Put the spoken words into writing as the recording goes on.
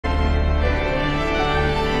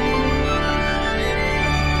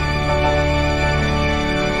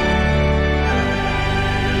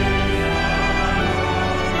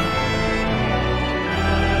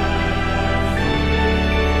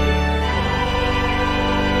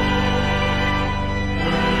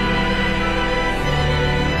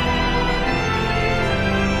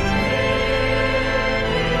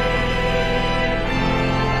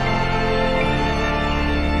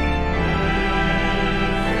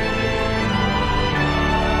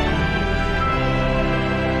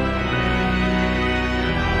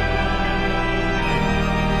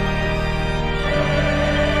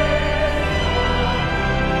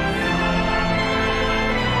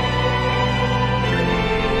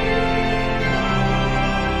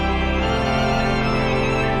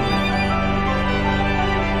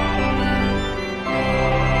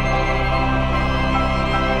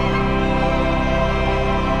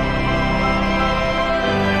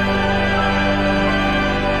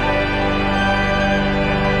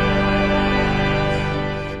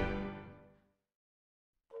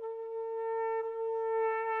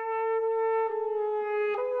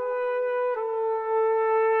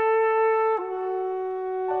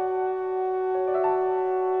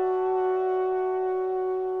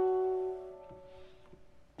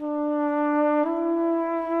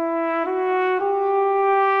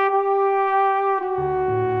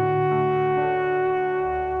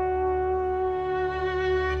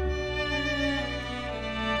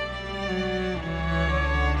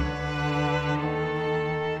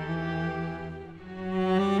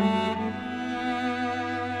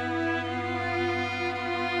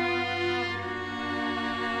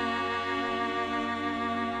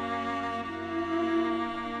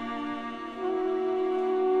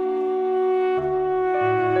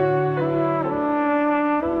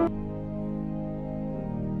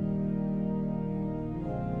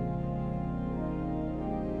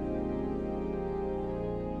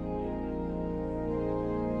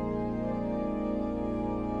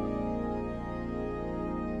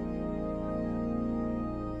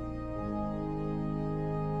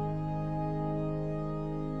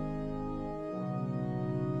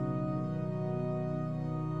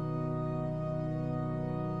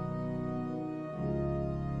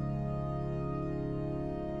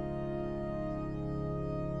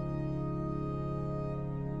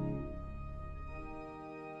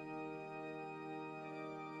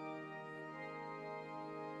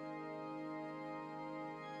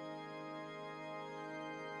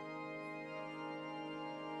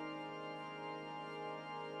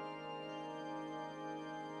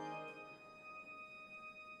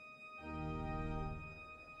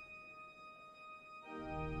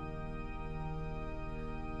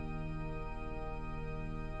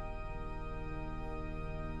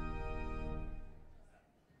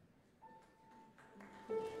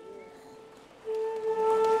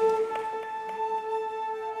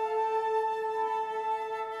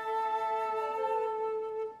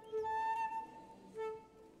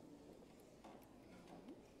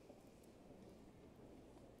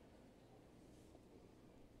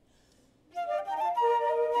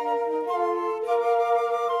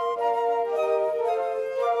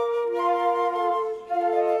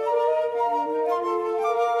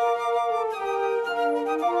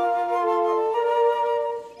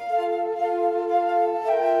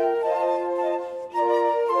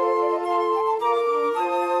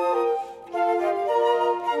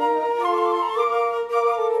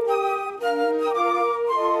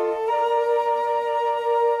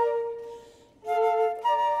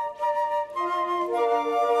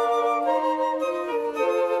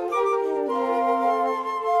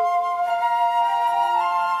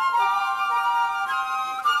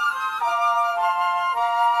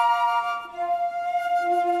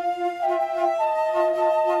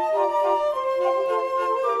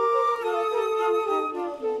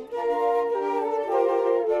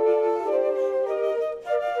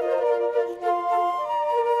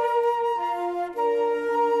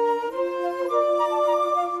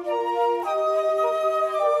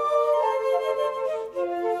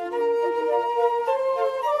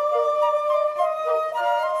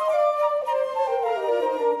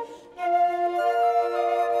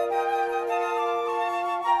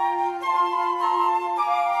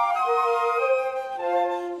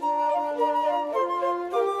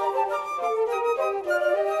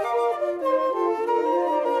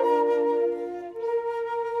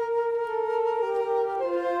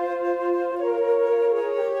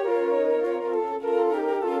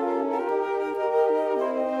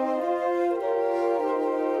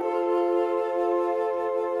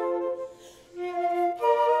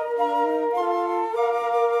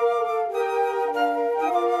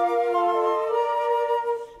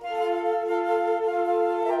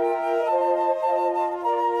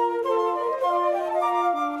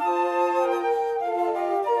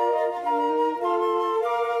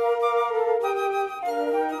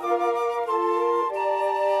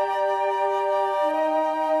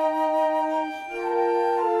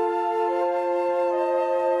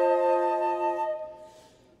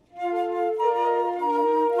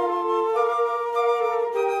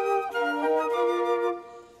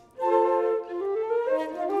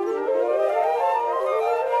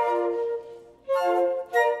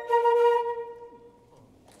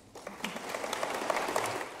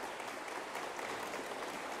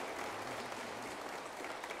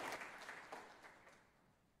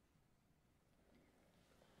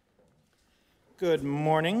Good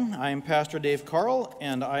morning. I'm Pastor Dave Carl,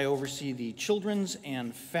 and I oversee the Children's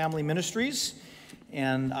and Family Ministries,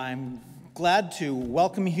 and I'm glad to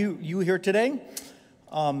welcome you here today.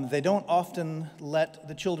 They don't often let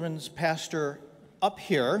the children's pastor up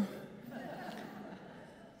here.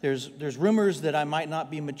 There's rumors that I might not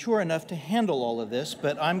be mature enough to handle all of this,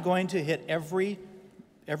 but I'm going to hit every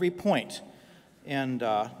point and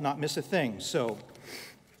not miss a thing. So.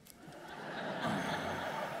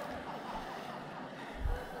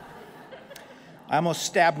 I almost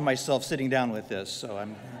stabbed myself sitting down with this, so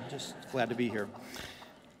I'm just glad to be here.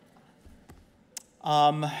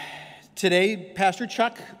 Today, Pastor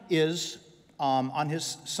Chuck is on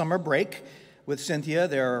his summer break with Cynthia.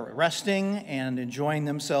 They're resting and enjoying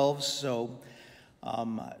themselves, so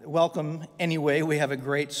welcome anyway. We have a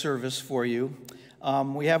great service for you.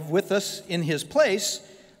 We have with us in his place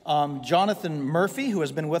Jonathan Murphy, who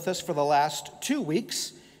has been with us for the last 2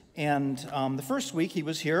 weeks. And the first week he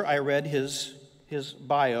was here, I read his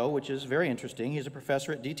bio, which is very interesting. He's a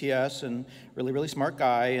professor at DTS and really smart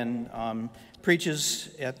guy, and preaches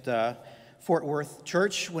at Fort Worth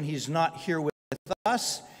Church when he's not here with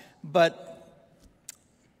us, but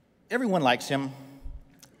everyone likes him.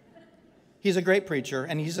 He's a great preacher,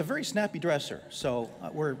 and he's a very snappy dresser, so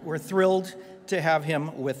we're thrilled to have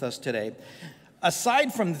him with us today.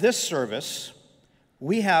 Aside from this service,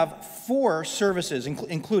 we have 4 services,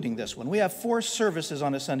 including this one. We have 4 services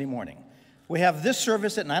on a Sunday morning. We have this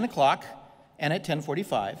service at 9 o'clock and at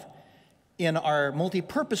 10:45. In our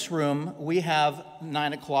multi-purpose room, we have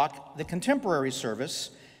 9 o'clock, the contemporary service,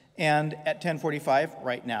 and at 10:45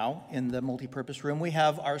 right now in the multi-purpose room, we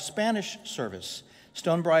have our Spanish service,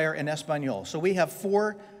 Stonebriar and Espanol. So we have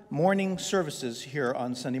 4 morning services here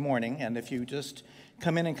on Sunday morning, and if you just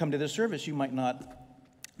come to this service, you might not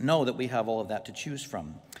know that we have all of that to choose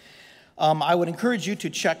from. I would encourage you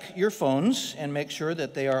to check your phones and make sure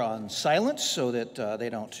that they are on silent so that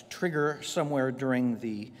they don't trigger somewhere during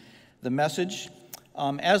the message.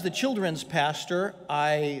 As the children's pastor,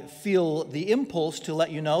 I feel the impulse to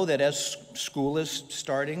let you know that as school has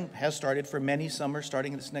started for many, some are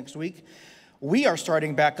starting this next week, we are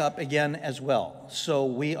starting back up again as well. So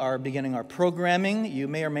we are beginning our programming. You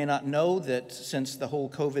may or may not know that since the whole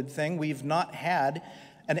COVID thing, we've not had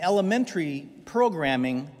an elementary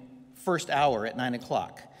programming first hour at 9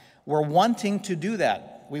 o'clock. We're wanting to do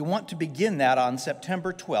that. We want to begin that on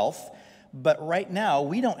September 12th, but right now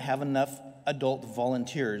we don't have enough adult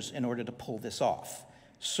volunteers in order to pull this off.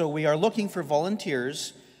 So we are looking for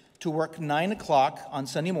volunteers to work 9 o'clock on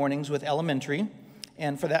Sunday mornings with elementary,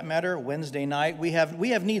 and for that matter, Wednesday night. We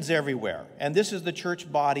have needs everywhere, and this is the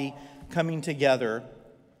church body coming together,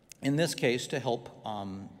 in this case, to help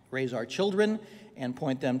raise our children and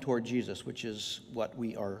point them toward Jesus, which is what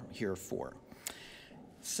we are here for.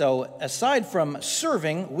 So aside from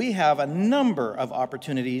serving, we have a number of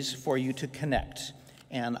opportunities for you to connect.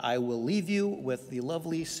 And I will leave you with the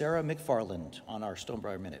lovely Sarah McFarland on our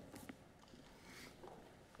Stonebriar Minute.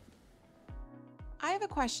 I have a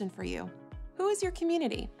question for you. Who is your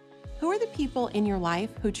community? Who are the people in your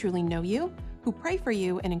life who truly know you, who pray for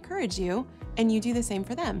you and encourage you, and you do the same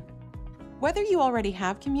for them? Whether you already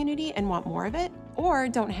have community and want more of it, or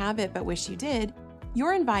don't have it but wish you did,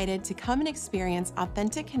 you're invited to come and experience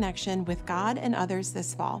authentic connection with God and others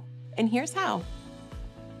this fall. And here's how.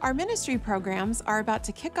 Our ministry programs are about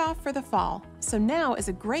to kick off for the fall, so now is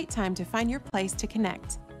a great time to find your place to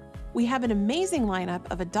connect. We have an amazing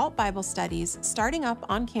lineup of adult Bible studies starting up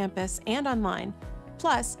on campus and online,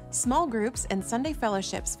 plus small groups and Sunday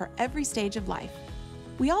fellowships for every stage of life.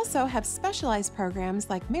 We also have specialized programs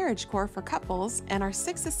like Marriage Corps for couples and our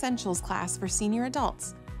 6 Essentials class for senior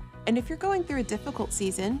adults. And if you're going through a difficult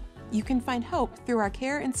season, you can find hope through our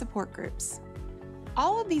care and support groups.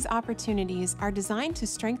 All of these opportunities are designed to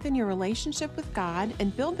strengthen your relationship with God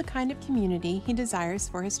and build the kind of community He desires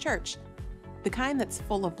for His church, the kind that's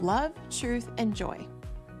full of love, truth, and joy.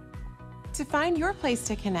 To find your place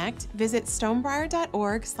to connect, visit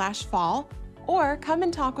stonebriar.org/fall, or come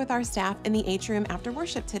and talk with our staff in the atrium after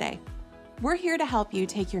worship today. We're here to help you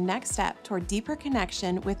take your next step toward deeper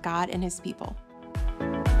connection with God and His people.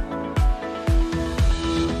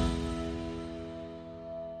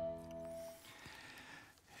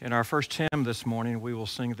 In our first hymn this morning, we will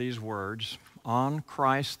sing these words: "On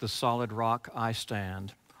Christ the solid rock I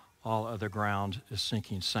stand, all other ground is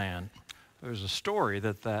sinking sand." There's a story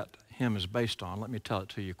that hymn is based on. Let me tell it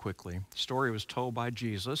to you quickly. The story was told by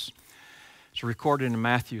Jesus. It's recorded in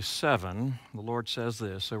Matthew 7. The Lord says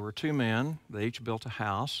this: "There were 2 men. They each built a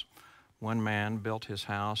house. One man built his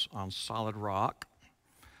house on solid rock.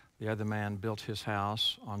 The other man built his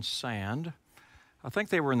house on sand. I think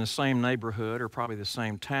they were in the same neighborhood or probably the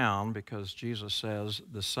same town, because Jesus says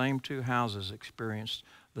the same two houses experienced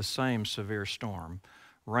the same severe storm.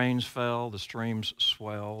 Rains fell, the streams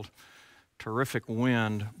swelled, terrific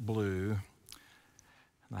wind blew.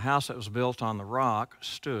 The house that was built on the rock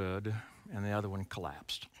stood, and the other one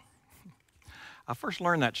collapsed. I first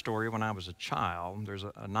learned that story when I was a child. There's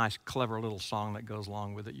a nice, clever little song that goes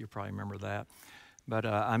along with it. You probably remember that. But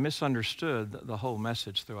I misunderstood the whole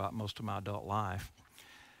message throughout most of my adult life.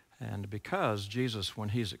 And because Jesus, when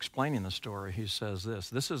he's explaining the story, he says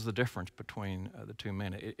this is the difference between the two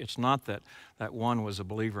men. It's not that one was a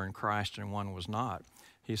believer in Christ and one was not.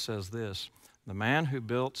 He says this: the man who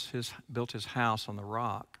built his house on the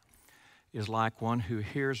rock is like one who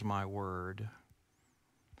hears my word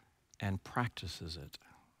and practices it,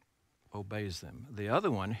 obeys them. The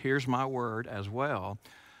other one hears my word as well,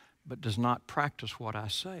 but does not practice what I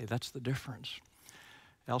say. That's the difference.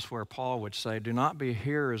 Elsewhere, Paul would say, do not be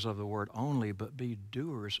hearers of the word only, but be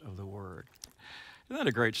doers of the word. Isn't that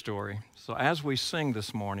a great story? So as we sing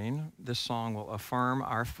this morning, this song will affirm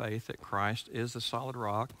our faith that Christ is the solid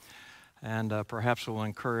rock, and perhaps will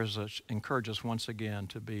encourage us once again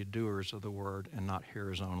to be doers of the word and not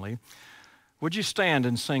hearers only. Would you stand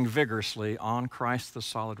and sing vigorously, "On Christ the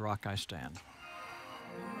solid rock I stand"?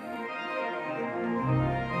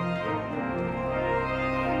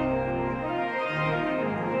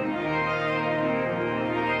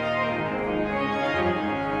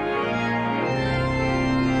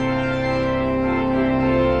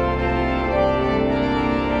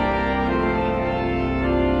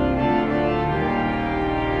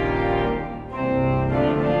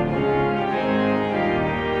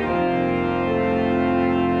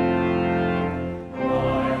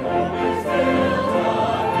 I always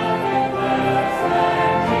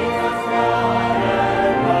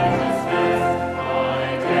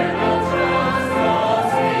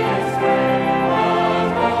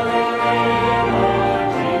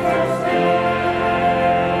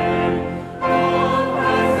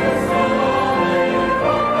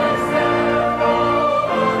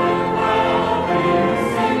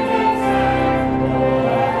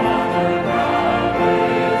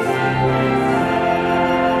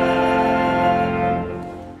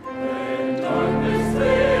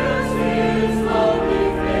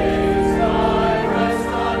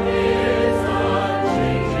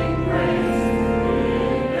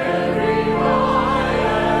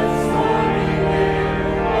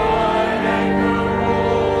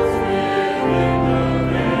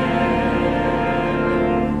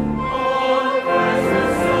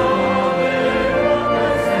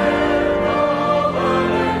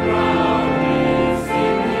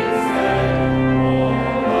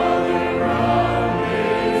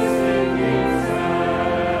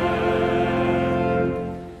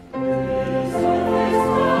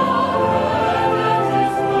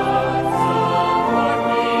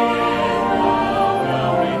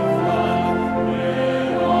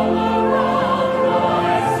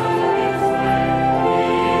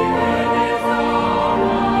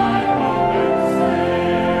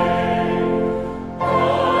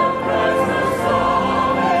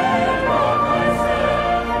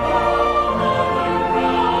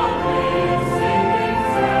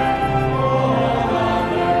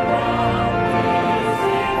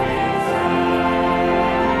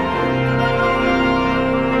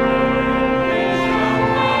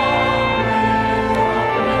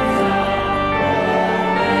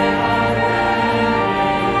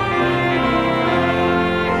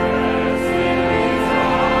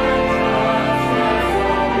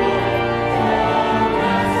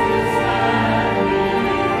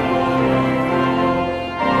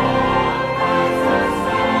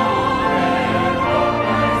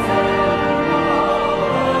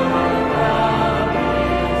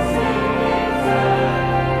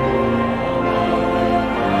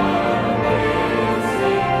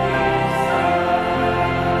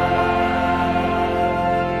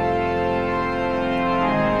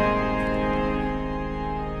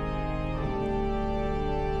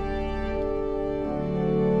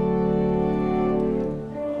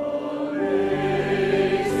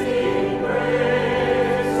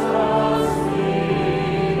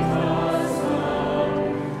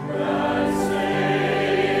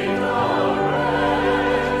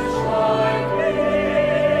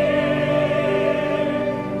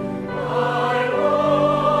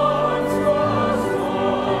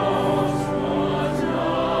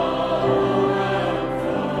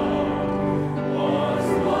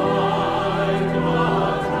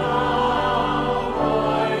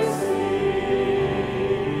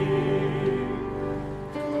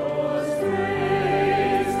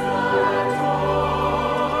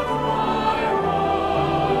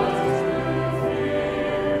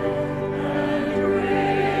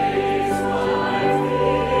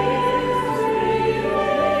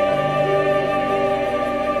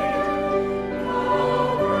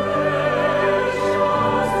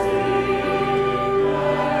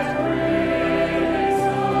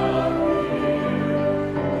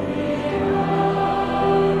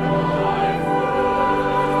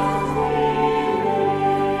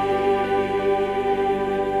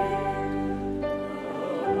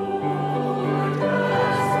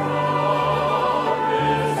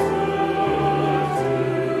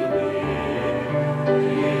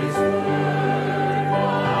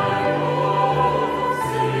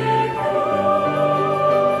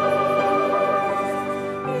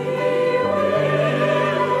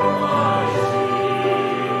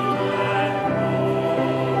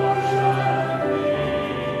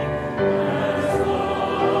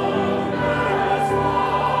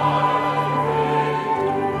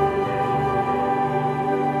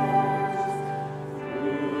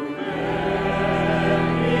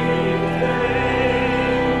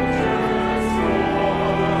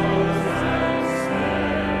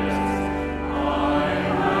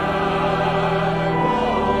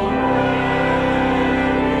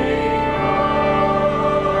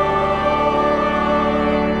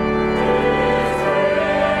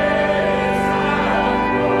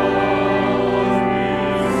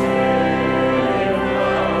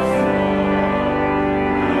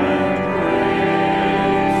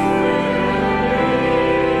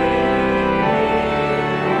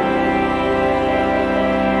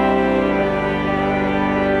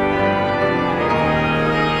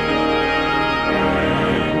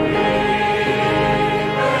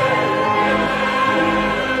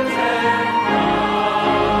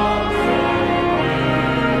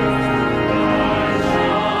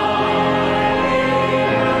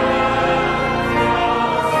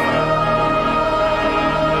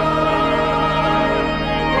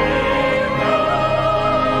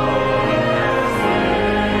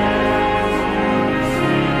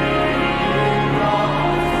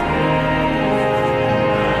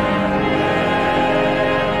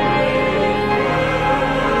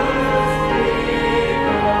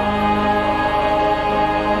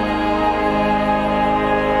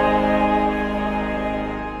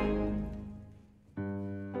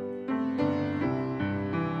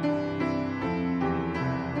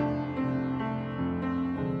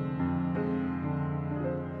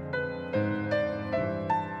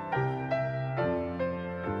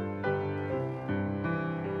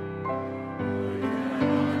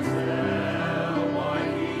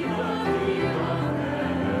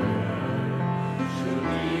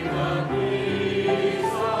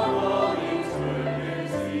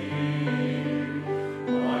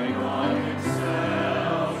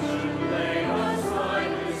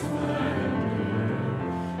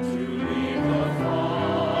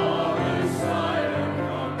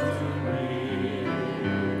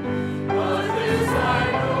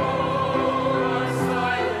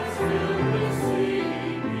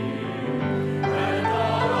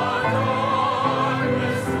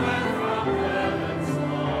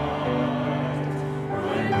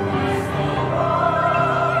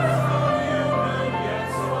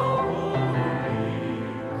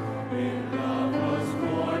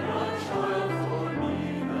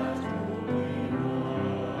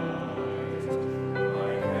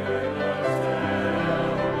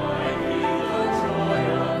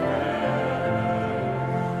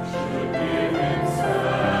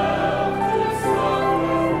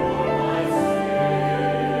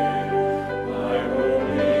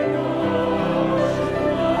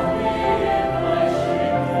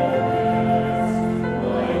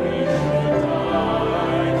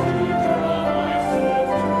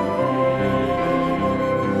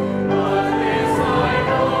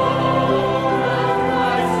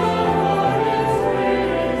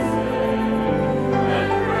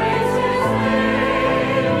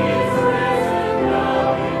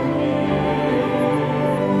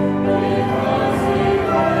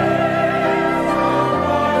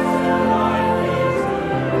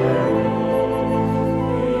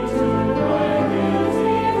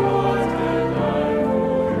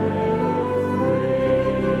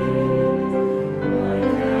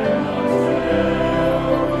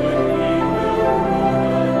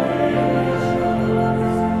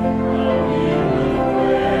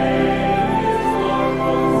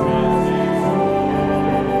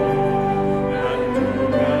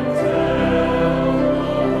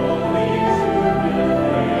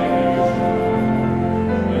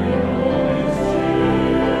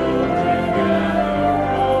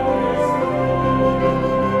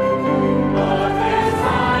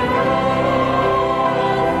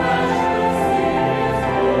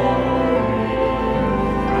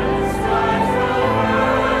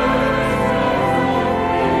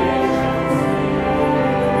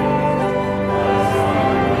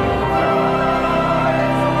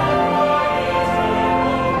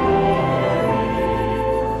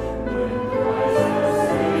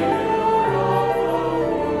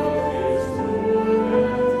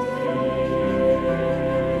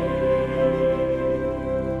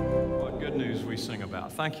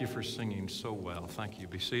Thank you for singing so well. Thank you.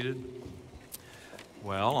 Be seated.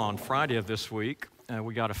 Well, on Friday of this week,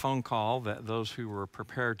 we got a phone call that those who were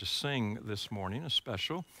prepared to sing this morning, a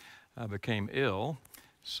special, became ill.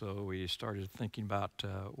 So we started thinking about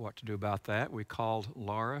what to do about that. We called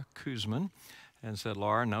Laura Kuzman and said,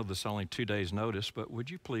 Laura, I know this is only 2 days' notice, but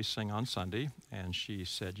would you please sing on Sunday? And she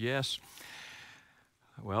said yes.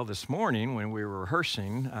 Well, this morning when we were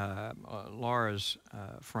rehearsing, Laura's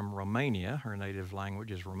from Romania. Her native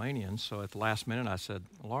language is Romanian. So at the last minute I said,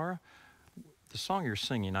 Laura, the song you're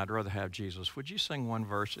singing, I'd rather have Jesus. Would you sing one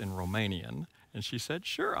verse in Romanian? And she said,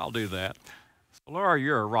 sure, I'll do that. So, Laura,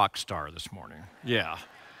 you're a rock star this morning. Yeah.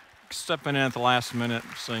 Stepping in at the last minute,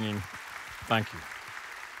 singing. Thank you.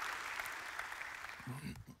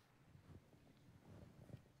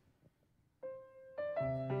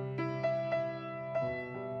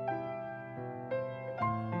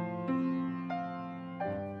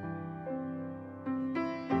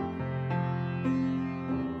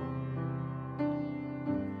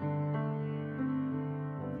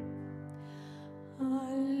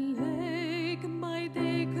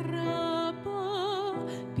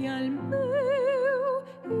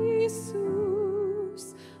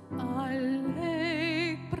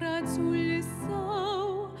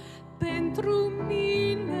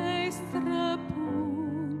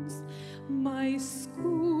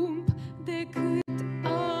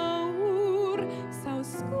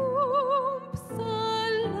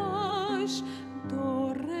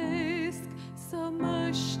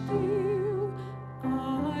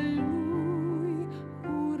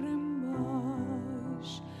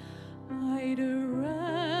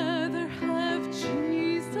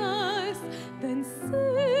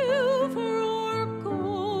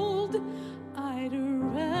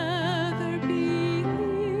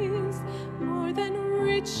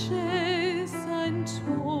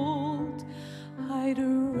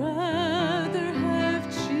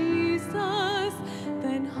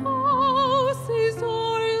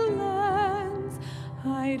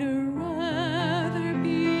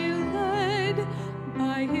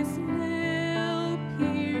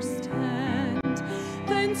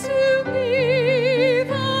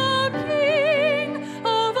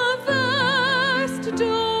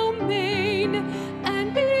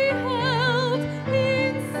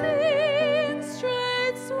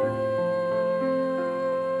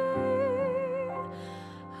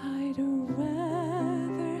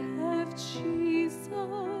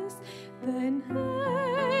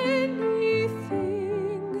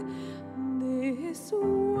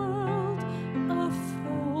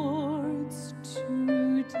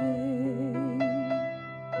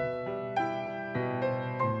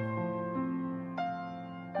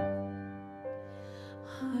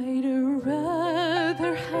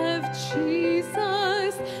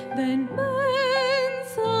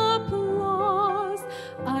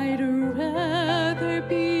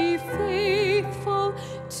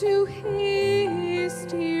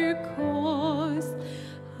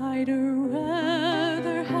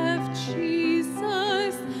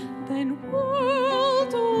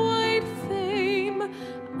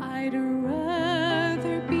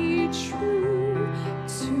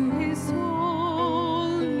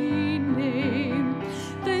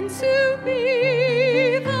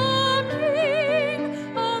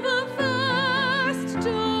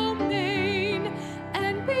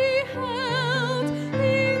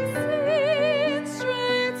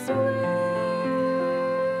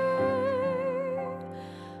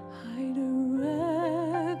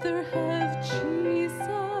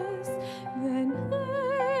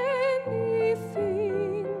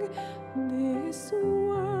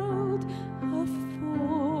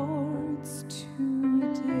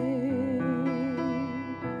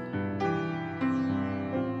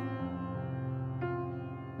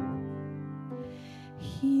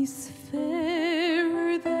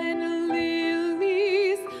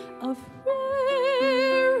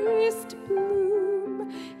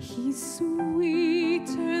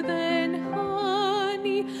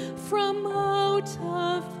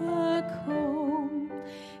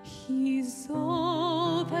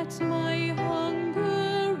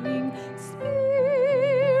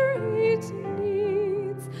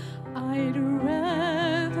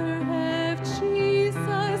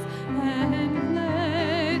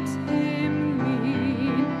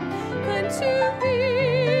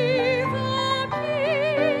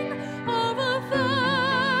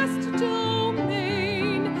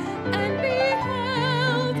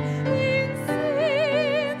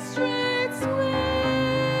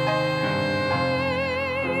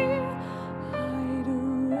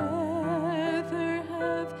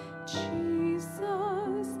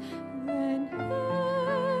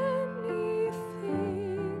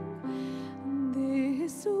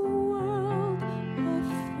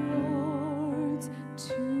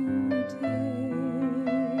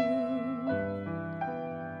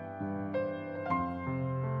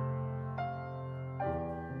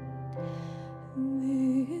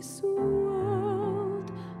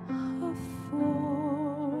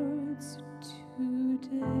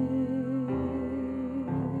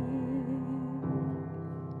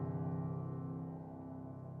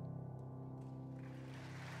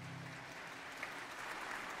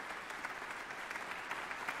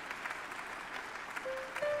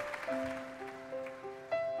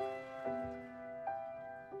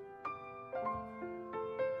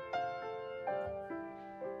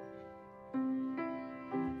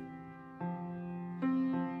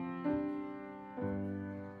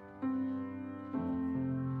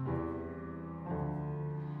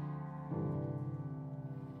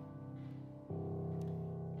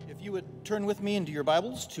 you would turn with me into your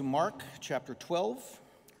Bibles to Mark chapter 12,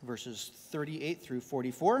 verses 38 through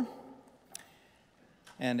 44.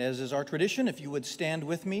 And as is our tradition, if you would stand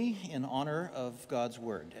with me in honor of God's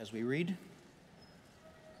word as we read.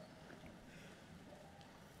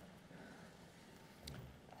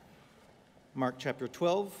 Mark chapter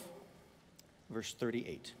 12, verse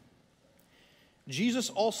 38. Jesus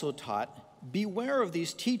also taught, "Beware of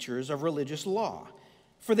these teachers of religious law,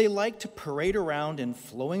 for they like to parade around in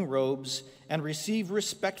flowing robes and receive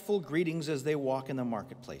respectful greetings as they walk in the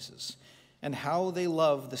marketplaces, and how they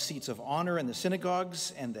love the seats of honor in the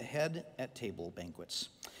synagogues and the head at table banquets.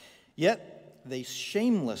 Yet they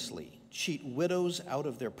shamelessly cheat widows out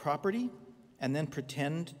of their property and then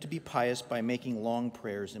pretend to be pious by making long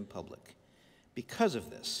prayers in public. Because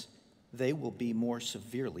of this, they will be more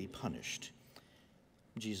severely punished."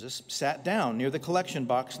 Jesus sat down near the collection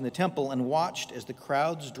box in the temple and watched as the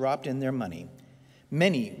crowds dropped in their money.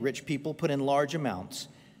 Many rich people put in large amounts.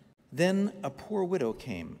 Then a poor widow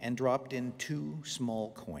came and dropped in 2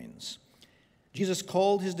 small coins. Jesus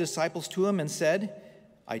called his disciples to him and said,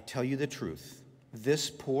 "I tell you the truth, this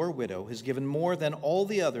poor widow has given more than all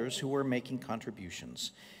the others who were making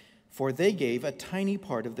contributions, for they gave a tiny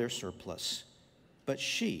part of their surplus. But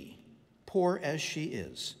she, poor as she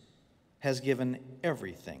is, has given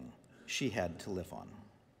everything she had to live on."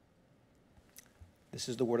 This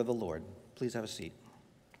is the word of the Lord. Please have a seat.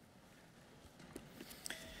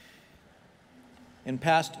 In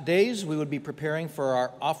past days, we would be preparing for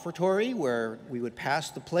our offertory, where we would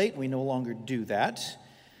pass the plate. We no longer do that.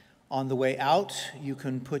 On the way out, you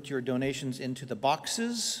can put your donations into the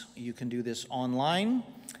boxes. You can do this online.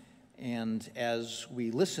 And as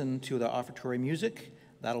we listen to the offertory music,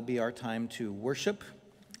 that'll be our time to worship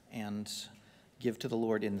and give to the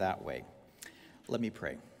Lord in that way. Let me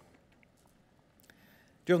pray.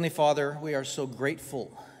 Dear Heavenly Father, we are so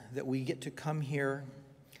grateful that we get to come here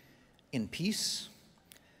in peace,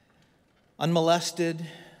 unmolested,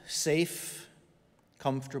 safe,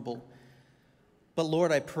 comfortable. But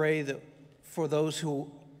Lord, I pray that for those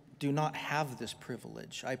who do not have this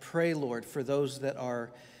privilege, I pray, Lord, for those that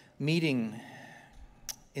are meeting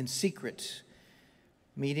in secret,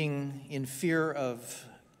 meeting in fear of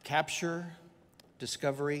capture,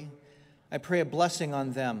 discovery. I pray a blessing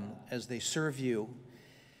on them as they serve you,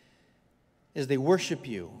 as they worship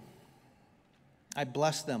you. I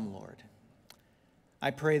bless them, Lord. I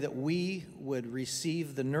pray that we would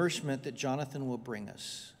receive the nourishment that Jonathan will bring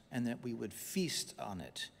us, and that we would feast on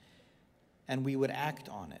it, and we would act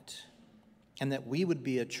on it, and that we would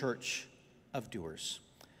be a church of doers.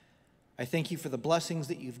 I thank you for the blessings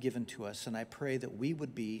that you've given to us, and I pray that we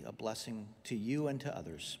would be a blessing to you and to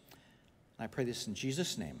others. And I pray this in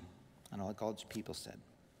Jesus' name, and all God's people said,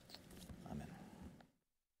 amen.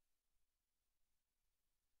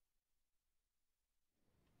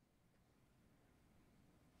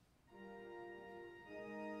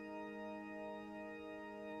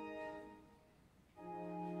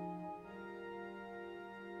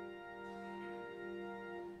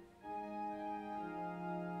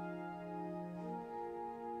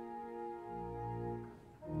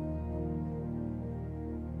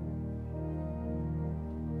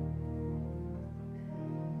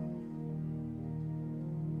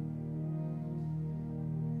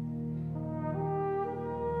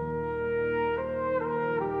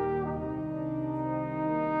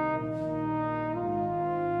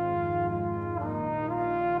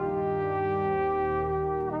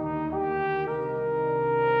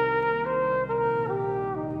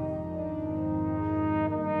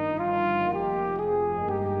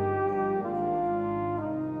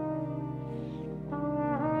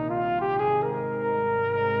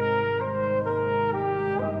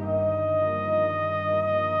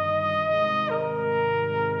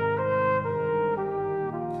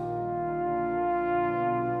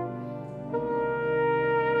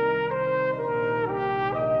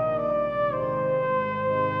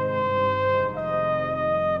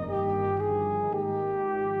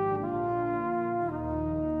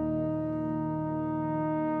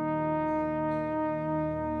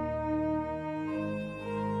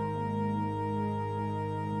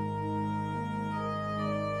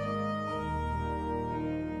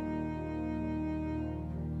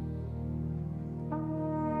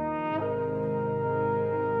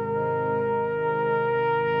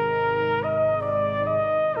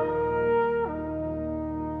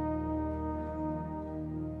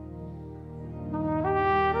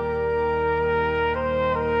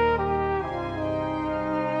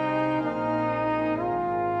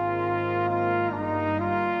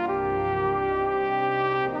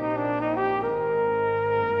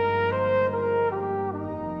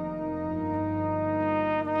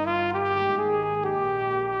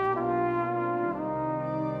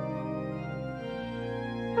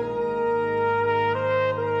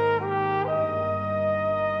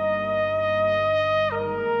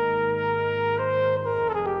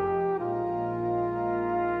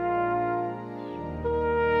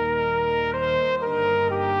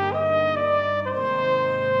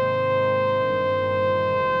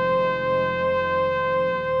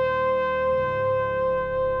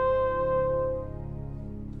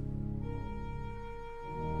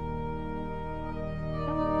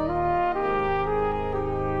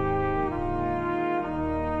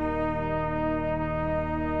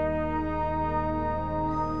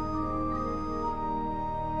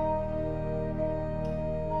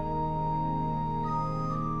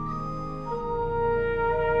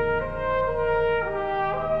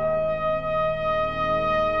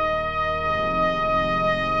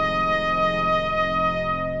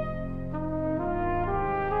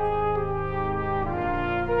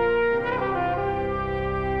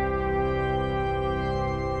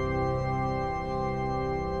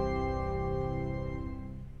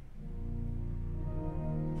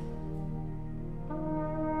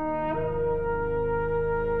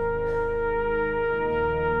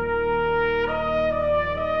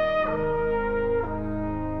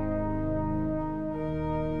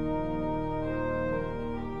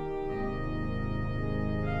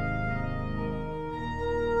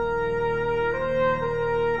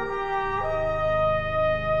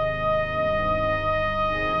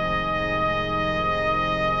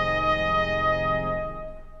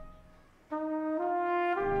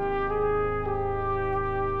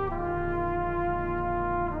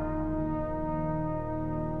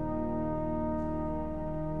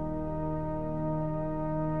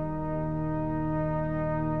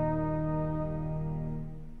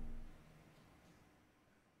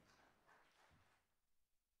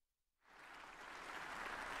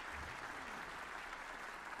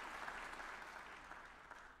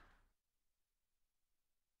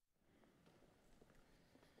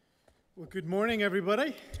 Well, good morning,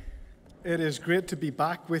 everybody. It is great to be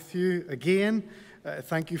back with you again.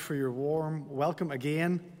 Thank you for your warm welcome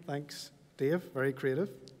again. Thanks, Dave. Very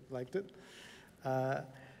creative. Liked it.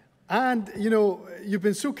 And, you know, you've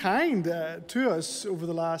been so kind to us over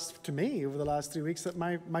the last 3 weeks that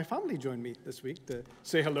my family joined me this week to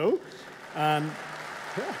say hello. And,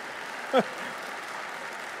 yeah.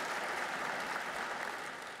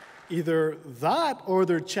 Either that or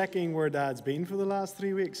they're checking where Dad's been for the last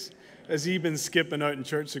 3 weeks. Has he been skipping out in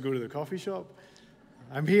church to go to the coffee shop?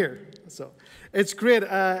 I'm here. So it's great.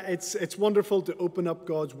 It's wonderful to open up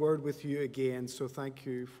God's Word with you again. So thank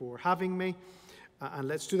you for having me. And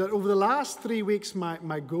let's do that. Over the last 3 weeks,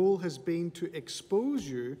 my goal has been to expose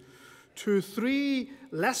you to 3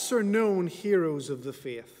 lesser-known heroes of the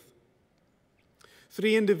faith.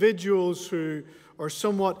 3 individuals who are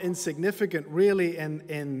somewhat insignificant, really,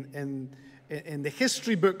 in the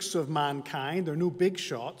history books of mankind. They're no big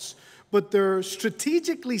shots, but they're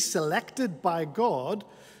strategically selected by God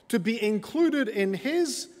to be included in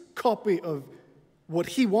His copy of what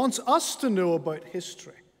He wants us to know about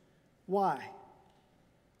history. Why?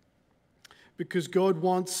 Because God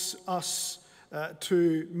wants us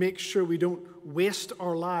to make sure we don't waste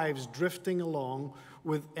our lives drifting along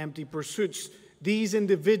with empty pursuits. These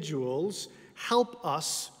individuals help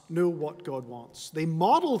us know what God wants. They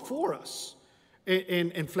model for us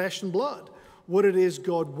in flesh and blood what it is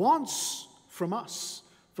God wants from us,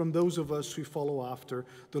 from those of us who follow after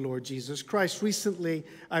the Lord Jesus Christ. Recently,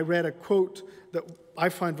 I read a quote that I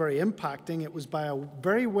found very impacting. It was by a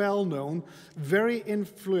very well-known, very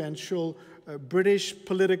influential British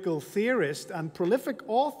political theorist and prolific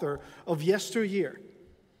author of yesteryear.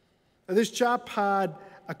 This chap had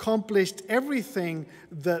accomplished everything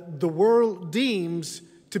that the world deems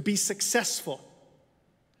to be successful.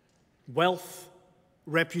 Wealth,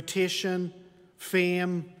 reputation,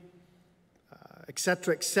 fame,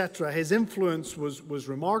 etc., etc. His influence was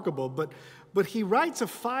remarkable, but he writes a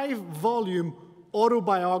 5-volume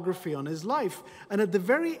autobiography on his life. And at the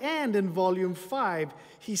very end, in volume 5,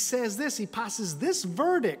 he says this, he passes this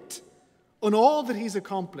verdict on all that he's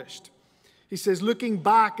accomplished. He says, looking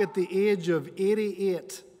back at the age of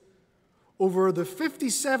 88, over the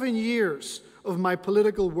 57 years of my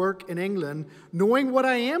political work in England, knowing what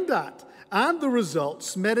I aimed at and the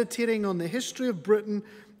results, meditating on the history of Britain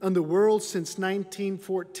and the world since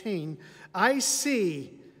 1914, I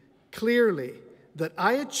see clearly that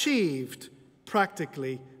I achieved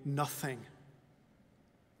practically nothing.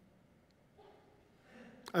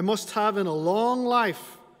 I must have in a long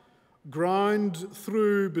life ground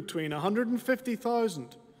through between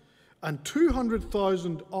 150,000 and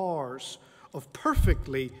 200,000 hours of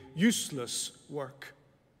perfectly useless work.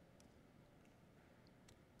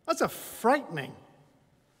 That's a frightening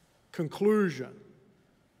conclusion,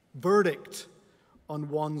 verdict on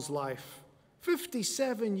one's life.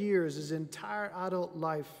 57 years, his entire adult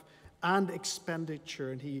life and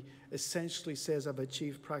expenditure, and he essentially says, I've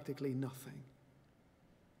achieved practically nothing.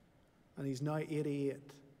 And he's now 88.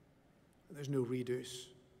 There's no reduce.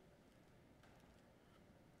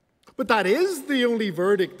 But that is the only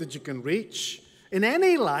verdict that you can reach in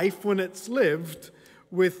any life when it's lived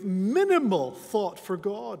with minimal thought for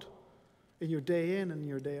God in your day in and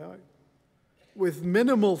your day out. With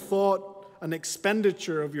minimal thought and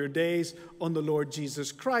expenditure of your days on the Lord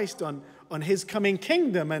Jesus Christ, on His coming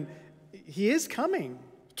kingdom. And He is coming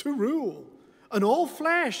to rule. And all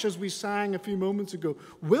flesh, as we sang a few moments ago,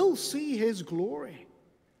 will see His glory.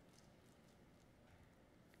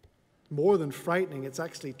 More than frightening, it's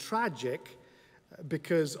actually tragic,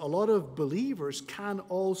 because a lot of believers can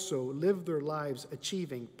also live their lives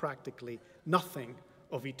achieving practically nothing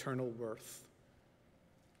of eternal worth.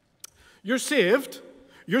 You're saved,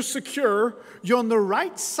 you're secure, you're on the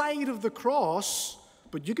right side of the cross,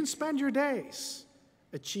 but you can spend your days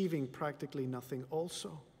achieving practically nothing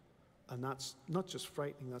also. And that's not just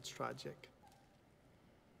frightening, that's tragic.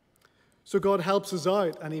 So God helps us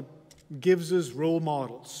out, and He gives us role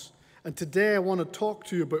models. And today I want to talk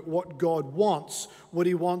to you about what God wants, what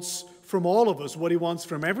He wants from all of us, what He wants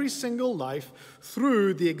from every single life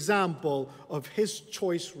through the example of His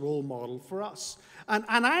choice role model for us. And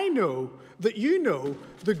I know that you know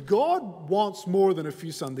that God wants more than a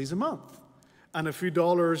few Sundays a month and a few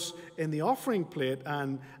dollars in the offering plate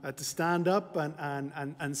and to stand up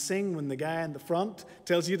and sing when the guy in the front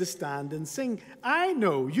tells you to stand and sing. I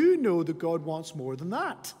know, you know that God wants more than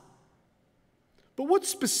that. But what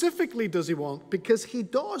specifically does He want? Because He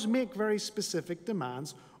does make very specific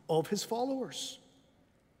demands of His followers.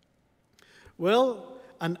 Well,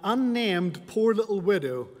 an unnamed poor little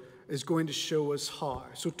widow is going to show us how.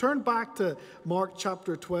 So turn back to Mark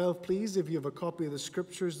chapter 12, please, if you have a copy of the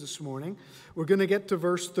scriptures this morning. We're going to get to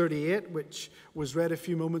verse 38, which was read a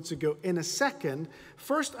few moments ago, in a second.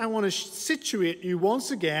 First, I want to situate you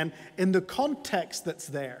once again in the context that's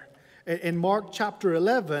there in Mark chapter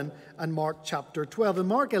 11 and Mark chapter 12. In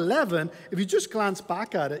Mark 11, if you just glance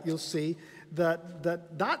back at it, you'll see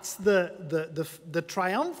that's the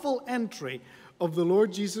triumphal entry of the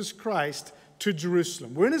Lord Jesus Christ to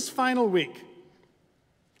Jerusalem. We're in his final week,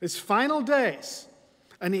 his final days,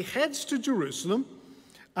 and he heads to Jerusalem.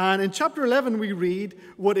 And in chapter 11, we read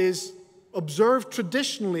what is observed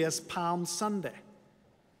traditionally as Palm Sunday.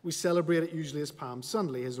 We celebrate it usually as Palm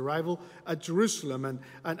Sunday, his arrival at Jerusalem.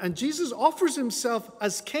 And Jesus offers himself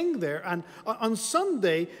as king there. And on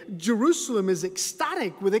Sunday, Jerusalem is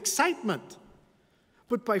ecstatic with excitement.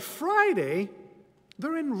 But by Friday,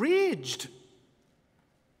 they're enraged.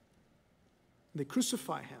 They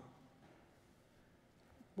crucify him.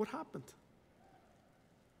 What happened?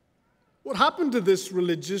 What happened to this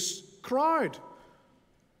religious crowd?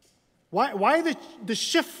 Why the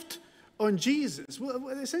shift on Jesus? Well,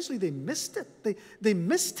 essentially, they missed it. They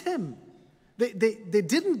missed him.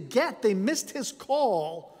 They missed his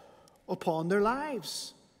call upon their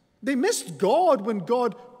lives. They missed God when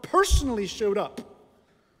God personally showed up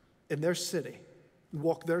in their city and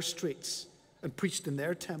walked their streets and preached in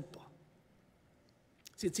their temple.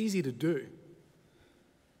 See, it's easy to do.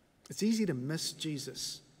 It's easy to miss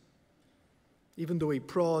Jesus. Even though he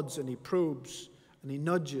prods and he probes and he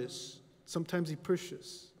nudges, sometimes he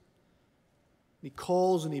pushes. He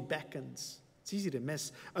calls and he beckons. It's easy to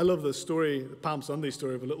miss. I love the story, the Palm Sunday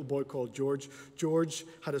story of a little boy called George. George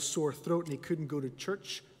had a sore throat and he couldn't go to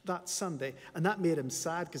church that Sunday. And that made him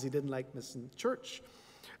sad because he didn't like missing church.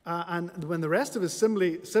 And when the rest of his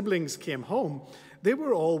siblings came home, they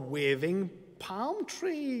were all waving palm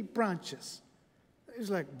tree branches. He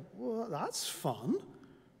was like, well, that's fun.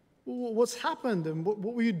 What's happened and what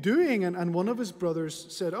were you doing? And one of his brothers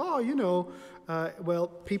said, well,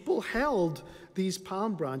 people held these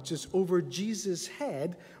palm branches over Jesus'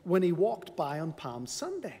 head when he walked by on Palm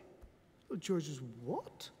Sunday. Well, George was,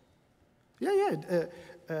 what?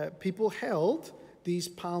 People held these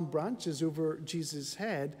palm branches over Jesus'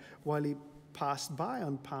 head while he passed by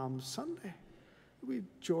on Palm Sunday.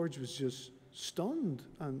 George was just stunned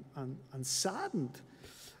and saddened.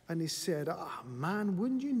 And he said, man,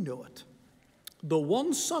 wouldn't you know it? The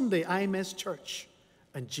one Sunday I miss church,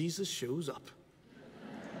 and Jesus shows up.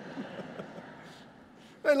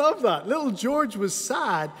 I love that. Little George was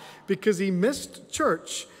sad because he missed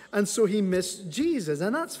church, and so he missed Jesus.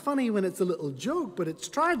 And that's funny when it's a little joke, but it's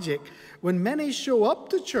tragic when many show up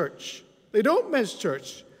to church. They don't miss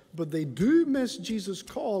church, but they do miss Jesus'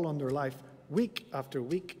 call on their life week after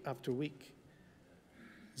week after week,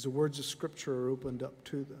 as the words of Scripture are opened up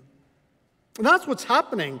to them. And that's what's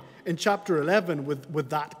happening in chapter 11 with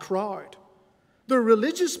that crowd. They're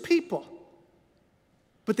religious people,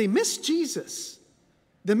 but they miss Jesus.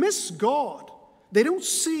 They miss God. They don't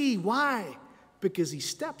see why, because he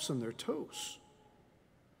steps on their toes.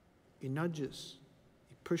 He nudges,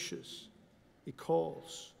 he pushes, he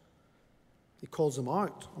calls. He calls them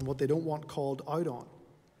out on what they don't want called out on.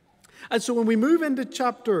 And so when we move into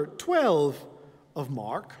chapter 12 of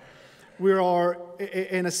Mark, we are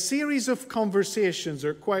in a series of conversations,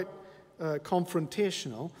 they're quite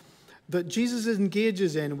confrontational, that Jesus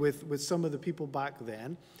engages in with some of the people back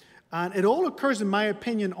then. And it all occurs, in my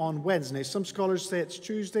opinion, on Wednesday. Some scholars say it's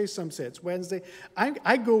Tuesday, some say it's Wednesday.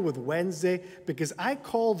 I go with Wednesday because I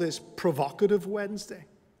call this Provocative Wednesday.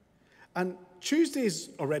 And Tuesday's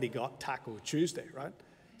already got Taco Tuesday, right?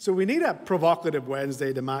 So we need a Provocative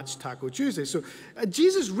Wednesday to match Taco Tuesday. So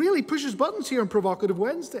Jesus really pushes buttons here on Provocative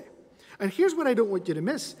Wednesday. And here's what I don't want you to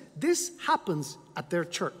miss. This happens at their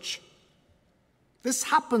church. This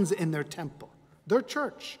happens in their temple, their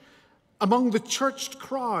church, among the churched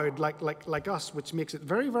crowd like us, which makes it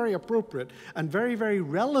very, very appropriate and very, very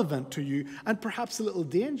relevant to you and perhaps a little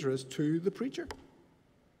dangerous to the preacher.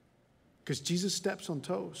 Because Jesus steps on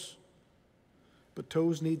toes. But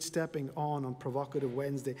toes need stepping on Provocative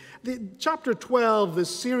Wednesday. Chapter 12,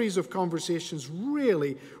 this series of conversations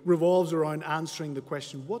really revolves around answering the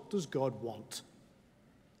question, what does God want?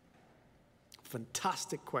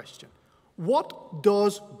 Fantastic question. What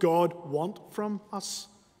does God want from us?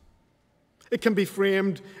 It can be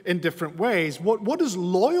framed in different ways. What does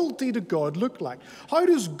loyalty to God look like? How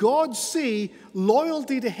does God see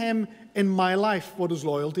loyalty to him in my life? What does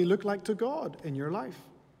loyalty look like to God in your life?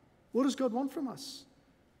 What does God want from us?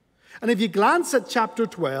 And if you glance at chapter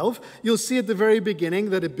 12, you'll see at the very beginning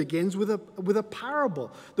that it begins with a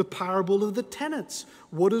parable, the parable of the tenants.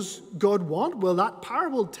 What does God want? Well, that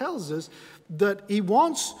parable tells us that he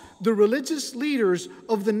wants the religious leaders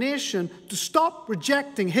of the nation to stop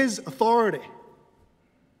rejecting his authority.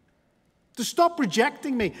 To stop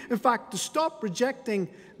rejecting me. In fact, to stop rejecting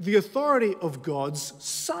the authority of God's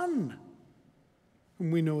Son,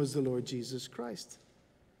 whom we know as the Lord Jesus Christ.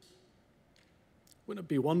 Wouldn't it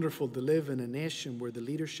be wonderful to live in a nation where the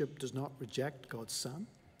leadership does not reject God's Son?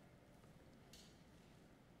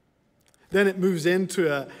 Then it moves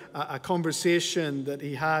into a conversation that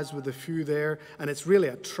he has with a few there, and it's really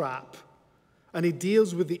a trap. And he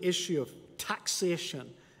deals with the issue of taxation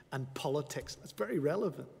and politics. That's very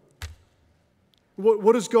relevant.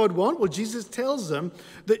 What does God want? Well, Jesus tells them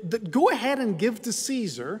that go ahead and give to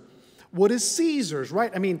Caesar what is Caesar's,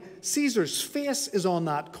 right? I mean, Caesar's face is on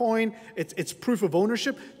that coin. It's proof of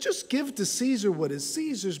ownership. Just give to Caesar what is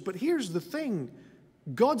Caesar's. But here's the thing.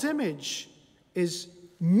 God's image is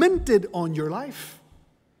minted on your life.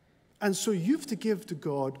 And so you have to give to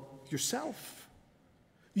God yourself.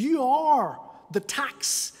 You are the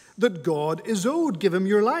tax that God is owed. Give him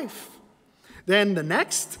your life. Then the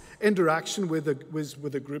next interaction was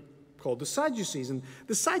with a group called the Sadducees. And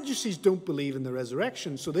the Sadducees don't believe in the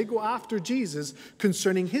resurrection, so they go after Jesus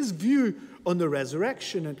concerning his view on the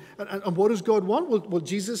resurrection. And what does God want? Well,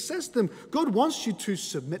 Jesus says to them, God wants you to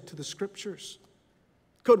submit to the Scriptures.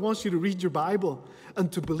 God wants you to read your Bible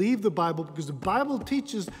and to believe the Bible, because the Bible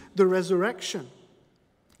teaches the resurrection.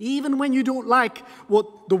 Even when you don't like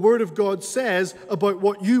what the Word of God says about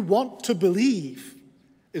what you want to believe,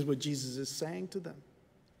 is what Jesus is saying to them.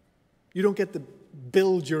 You don't get to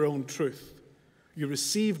build your own truth. You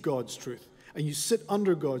receive God's truth, and you sit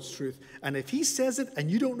under God's truth. And if he says it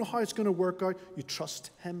and you don't know how it's going to work out, you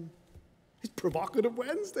trust him. He's provocative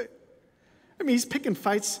Wednesday. I mean, he's picking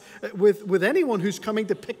fights with anyone who's coming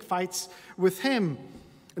to pick fights with him.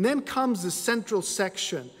 And then comes the central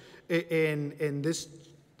section in this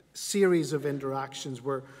series of interactions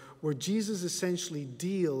where Jesus essentially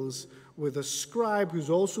deals with a scribe who's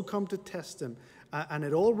also come to test him. And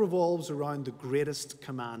it all revolves around the greatest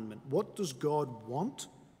commandment. What does God want?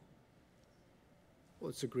 Well,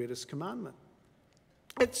 it's the greatest commandment.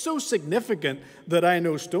 It's so significant that I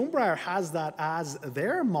know Stonebriar has that as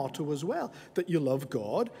their motto as well, that you love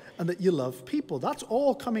God and that you love people. That's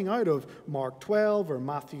all coming out of Mark 12 or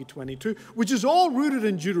Matthew 22, which is all rooted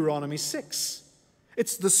in Deuteronomy 6.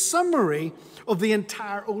 It's the summary of the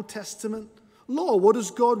entire Old Testament law. What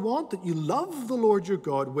does God want? That you love the Lord your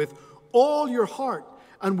God with all your heart,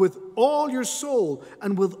 and with all your soul,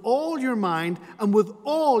 and with all your mind, and with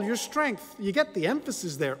all your strength. You get the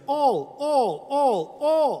emphasis there. All.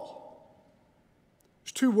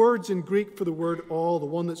 There's two words in Greek for the word all. The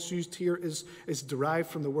one that's used here is derived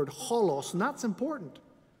from the word holos, and that's important.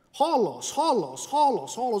 Holos,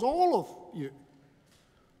 all of you.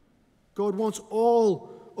 God wants all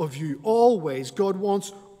of you, always. God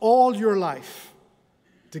wants all your life.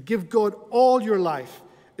 To give God all your life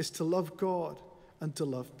is to love God and to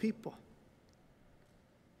love people.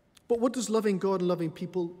 But what does loving God and loving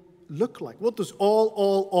people look like? What does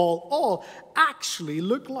all actually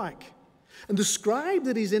look like? And the scribe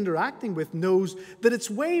that he's interacting with knows that it's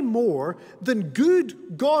way more than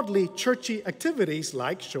good, godly, churchy activities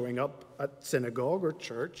like showing up at synagogue or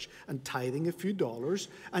church and tithing a few dollars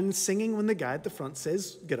and singing when the guy at the front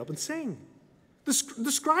says, get up and sing. The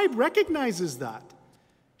scribe recognizes that.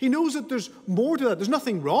 He knows that there's more to that. There's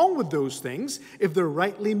nothing wrong with those things if they're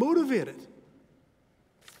rightly motivated.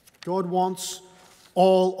 God wants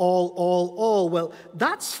all. Well,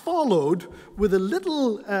 that's followed with a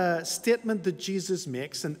little statement that Jesus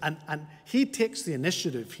makes, and he takes the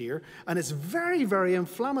initiative here, and it's very, very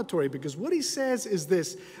inflammatory, because what he says is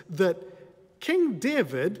this, that King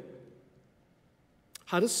David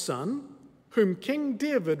had a son whom King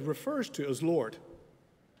David refers to as Lord.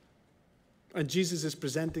 And Jesus is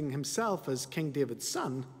presenting himself as King David's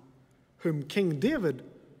son, whom King David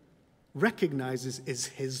recognizes as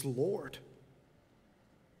his Lord.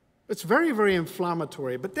 It's very, very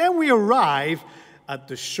inflammatory. But then we arrive at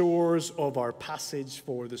the shores of our passage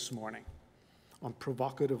for this morning on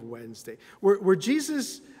Provocative Wednesday, where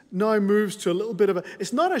Jesus now moves to a little bit of a,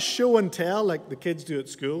 it's not a show and tell like the kids do at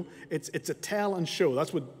school. It's a tell and show.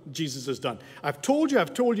 That's what Jesus has done. I've told you,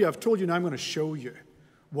 now I'm going to show you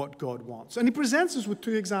what God wants. And he presents us with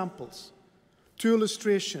two examples, two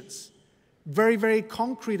illustrations, very, very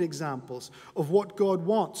concrete examples of what God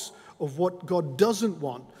wants, of what God doesn't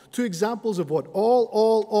want. Two examples of what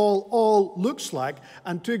all looks like,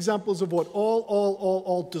 and two examples of what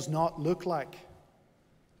all does not look like.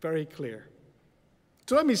 Very clear.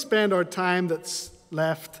 So let me spend our time that's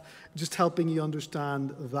left just helping you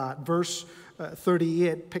understand that. Verse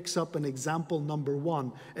 38 picks up an example number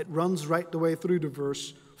 1. It runs right the way through to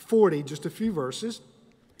verse 40, just a few verses,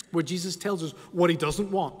 where Jesus tells us what he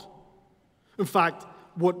doesn't want. In fact,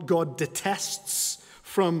 what God detests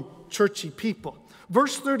from churchy people.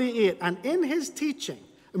 Verse 38, and in his teaching,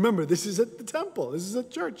 remember, this is at the temple, this is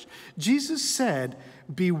at church, Jesus said,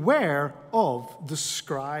 beware of the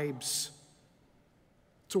scribes.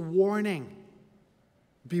 It's a warning.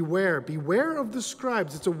 Beware of the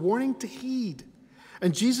scribes. It's a warning to heed.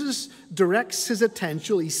 And Jesus directs his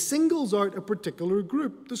attention. He singles out a particular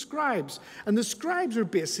group, the scribes. And the scribes are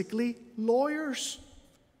basically lawyers.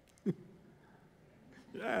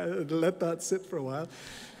 Yeah, let that sit for a while.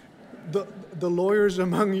 The lawyers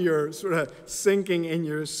among you sort of sinking in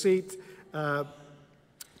your seat.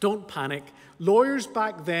 Don't panic. Lawyers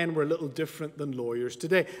back then were a little different than lawyers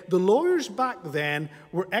today. The lawyers back then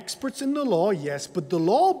were experts in the law, yes, but the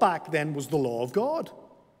law back then was the law of God.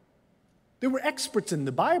 They were experts in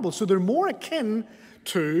the Bible, so they're more akin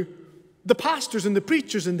to the pastors and the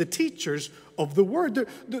preachers and the teachers of the Word.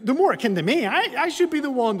 They're more akin to me. I should be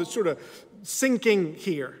the one that's sort of sinking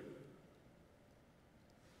here.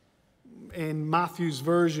 In Matthew's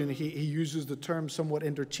version, he uses the term somewhat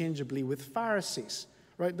interchangeably with Pharisees.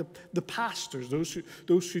 Right? The pastors,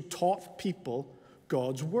 those who taught people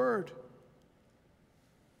God's word.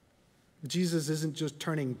 Jesus isn't just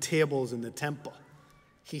turning tables in the temple.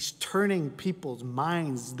 He's turning people's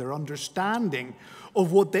minds, their understanding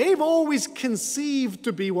of what they've always conceived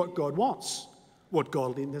to be what God wants, what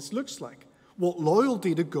godliness looks like, what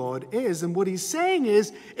loyalty to God is. And what he's saying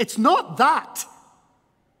is, it's not that.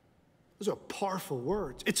 Those are powerful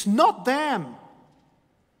words. It's not them.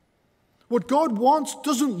 What God wants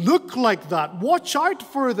doesn't look like that. Watch out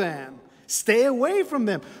for them. Stay away from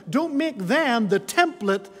them. Don't make them the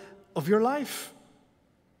template of your life.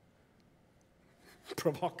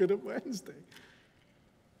 Provocative Wednesday.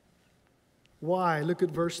 Why? Look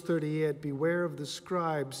at verse 38. Beware of the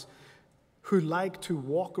scribes who like to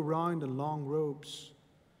walk around in long robes.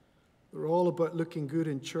 They're all about looking good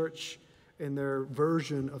in church in their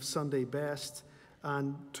version of Sunday best.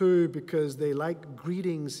 And 2, because they like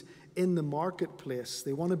greetings in the marketplace.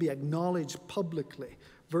 They want to be acknowledged publicly.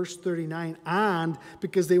 Verse 39, and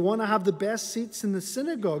because they want to have the best seats in the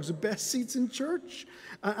synagogues, the best seats in church,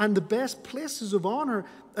 and the best places of honor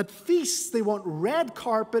at feasts. They want red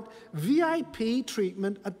carpet, VIP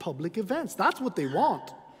treatment at public events. That's what they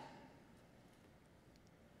want.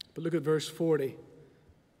 But look at verse 40.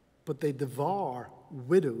 But they devour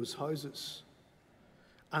widows' houses,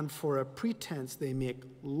 and for a pretense they make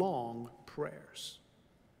long prayers.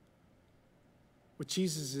 What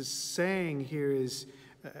Jesus is saying here is,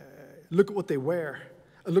 look at what they wear,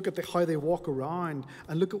 and look at how they walk around,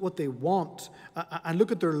 and look at what they want, and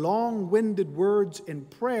look at their long-winded words in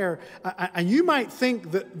prayer. And you might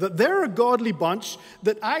think that they're a godly bunch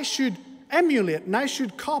that I should emulate and I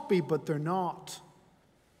should copy, but they're not.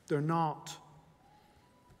 They're not.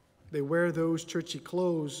 They wear those churchy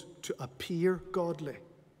clothes to appear godly.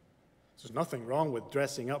 There's nothing wrong with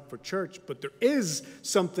dressing up for church, but there is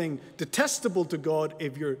something detestable to God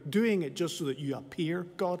if you're doing it just so that you appear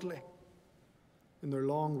godly. In their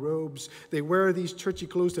long robes, they wear these churchy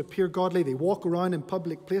clothes to appear godly. They walk around in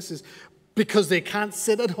public places because they can't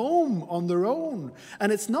sit at home on their own.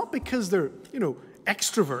 And it's not because they're,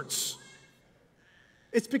 extroverts.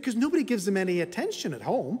 It's because nobody gives them any attention at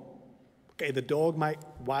home. Okay, the dog might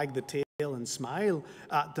wag the tail and smile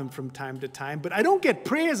at them from time to time, but I don't get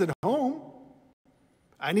praise at home.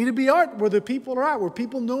 I need to be out where the people are at, where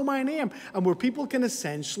people know my name, and where people can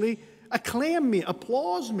essentially acclaim me,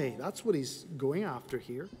 applause me. That's what he's going after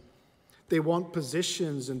here. They want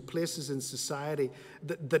positions and places in society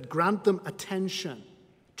that grant them attention,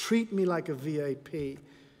 treat me like a VIP,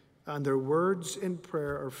 and their words in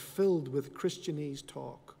prayer are filled with Christianese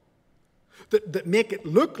talk that make it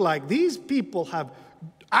look like these people have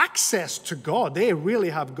access to God. They really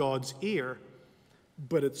have God's ear,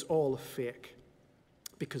 but it's all fake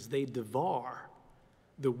because they devour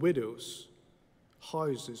the widows'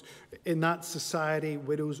 houses. In that society,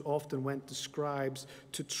 widows often went to scribes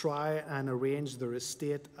to try and arrange their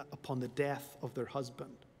estate upon the death of their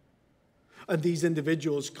husband. And these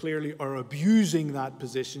individuals clearly are abusing that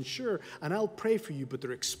position. Sure, and I'll pray for you, but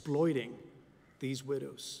they're exploiting these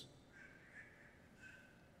widows.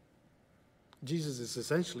 Jesus is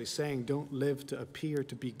essentially saying, don't live to appear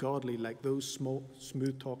to be godly like those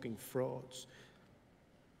smooth-talking frauds.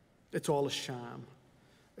 It's all a sham.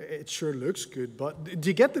 It sure looks good, but do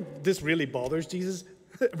you get that this really bothers Jesus?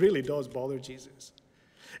 It really does bother Jesus.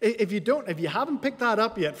 If you haven't picked that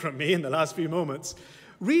up yet from me in the last few moments,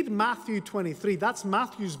 read Matthew 23. That's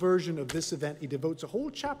Matthew's version of this event. He devotes a whole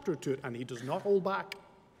chapter to it, and he does not hold back.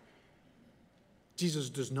 Jesus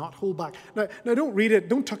does not hold back. Now, don't read it.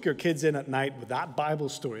 Don't tuck your kids in at night with that Bible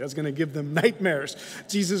story. That's going to give them nightmares.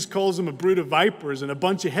 Jesus calls them a brood of vipers and a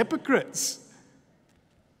bunch of hypocrites.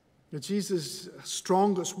 Now, Jesus'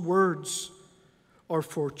 strongest words are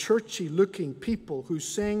for churchy-looking people who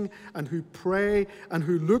sing and who pray and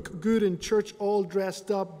who look good in church all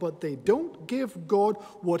dressed up, but they don't give God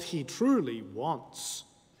what he truly wants.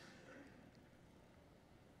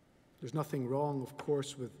 There's nothing wrong, of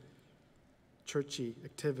course, with churchy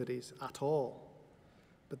activities at all,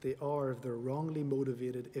 but they are if they're wrongly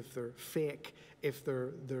motivated, if they're fake, if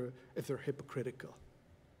they're hypocritical.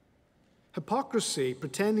 Hypocrisy,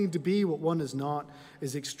 pretending to be what one is not,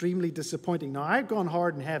 is extremely disappointing. Now, I've gone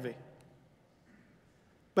hard and heavy,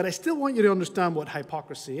 but I still want you to understand what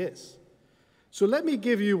hypocrisy is. So let me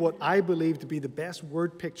give you what I believe to be the best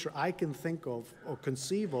word picture I can think of or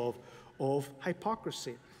conceive of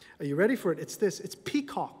hypocrisy. Are you ready for it? It's this. It's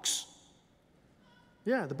peacocks.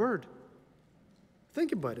 Yeah, the bird.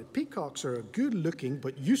 Think about it. Peacocks are a good-looking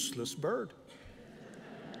but useless bird.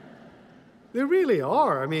 They really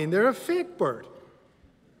are. I mean, they're a fake bird.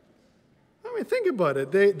 I mean, think about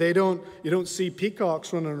it. You don't see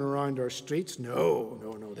peacocks running around our streets.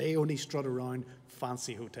 No. They only strut around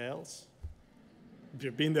fancy hotels. If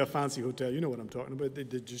you've been to a fancy hotel, you know what I'm talking about. They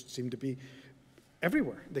just seem to be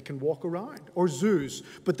everywhere. They can walk around. Or zoos.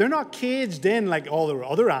 But they're not caged in like all the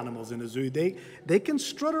other animals in a zoo. They can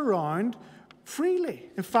strut around freely.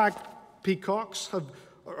 In fact, peacocks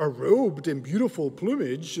are robed in beautiful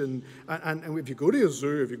plumage. And if you go to a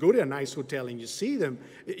zoo, if you go to a nice hotel and you see them,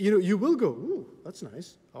 you will go, ooh, that's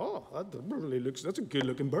nice. Oh, that's a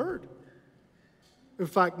good-looking bird. In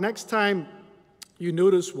fact, next time you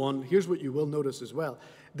notice one, here's what you will notice as well.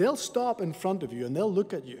 They'll stop in front of you and they'll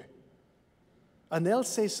look at you. And they'll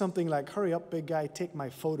say something like, hurry up, big guy, take my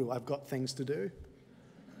photo. I've got things to do.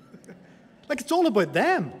 Like it's all about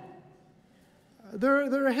them.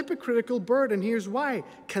 They're a hypocritical bird, and here's why.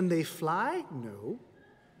 Can they fly? No.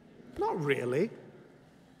 Not really.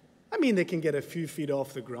 I mean, they can get a few feet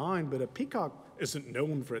off the ground, but a peacock isn't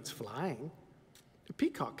known for its flying. A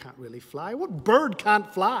peacock can't really fly. What bird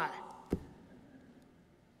can't fly?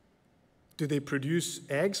 Do they produce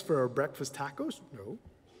eggs for our breakfast tacos? No.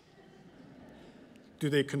 Do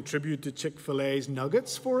they contribute to Chick-fil-A's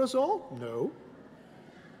nuggets for us all? No.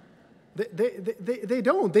 They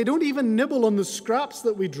don't. They don't even nibble on the scraps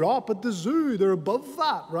that we drop at the zoo. They're above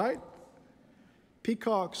that, right?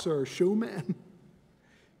 Peacocks are showmen.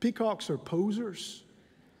 Peacocks are posers.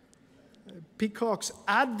 Peacocks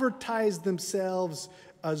advertise themselves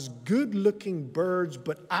as good-looking birds,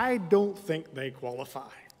 but I don't think they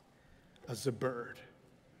qualify as a bird.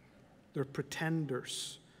 They're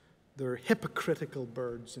pretenders. They're hypocritical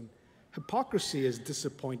birds, and hypocrisy is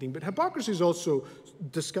disappointing, but hypocrisy is also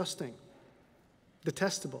disgusting,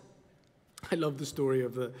 detestable. I love the story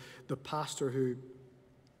of the pastor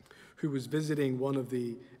who was visiting one of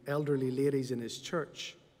the elderly ladies in his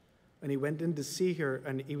church, and he went in to see her,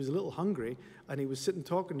 and he was a little hungry, and he was sitting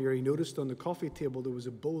talking to her. He noticed on the coffee table there was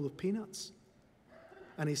a bowl of peanuts,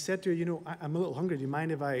 and he said to her, I'm a little hungry. Do you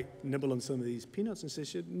mind if I nibble on some of these peanuts? And she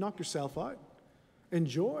said, knock yourself out.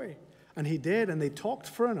 Enjoy. And he did, and they talked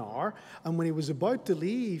for an hour, and when he was about to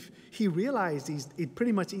leave, he realized he'd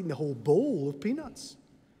pretty much eaten the whole bowl of peanuts.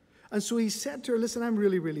 And so he said to her, listen, I'm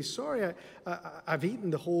really, really sorry. I've eaten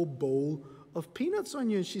the whole bowl of peanuts on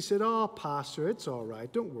you. And she said, oh, Pastor, it's all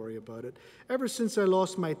right. Don't worry about it. Ever since I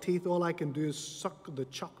lost my teeth, all I can do is suck the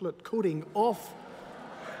chocolate coating off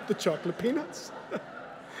the chocolate peanuts.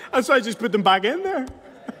 And so I just put them back in there.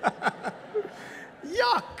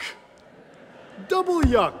 Yuck. Double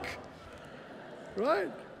yuck.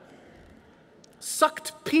 Right?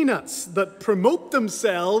 Sucked peanuts that promote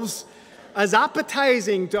themselves as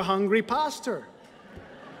appetizing to hungry pastor.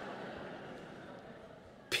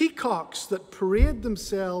 Peacocks that parade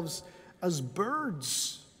themselves as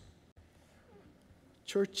birds.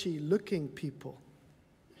 Churchy-looking people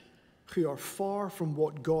who are far from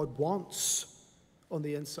what God wants on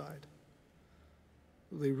the inside.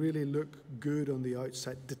 They really look good on the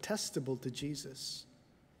outside, detestable to Jesus.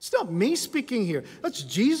 It's not me speaking here. That's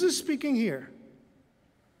Jesus speaking here.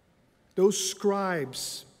 Those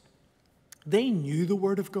scribes, they knew the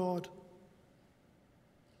Word of God.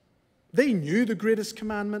 They knew the greatest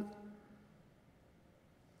commandment.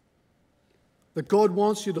 That God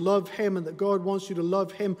wants you to love Him and that God wants you to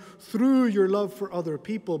love Him through your love for other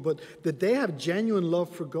people. But did they have genuine love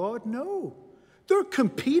for God? No. They're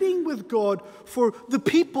competing with God for the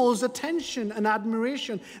people's attention and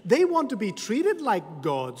admiration. They want to be treated like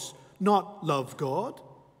gods, not love God.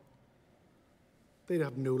 They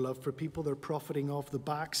have no love for people. They're profiting off the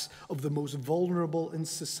backs of the most vulnerable in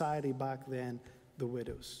society back then, the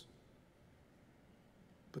widows.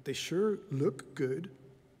 But they sure look good,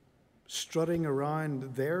 strutting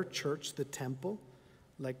around their church, the temple,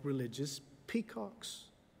 like religious peacocks.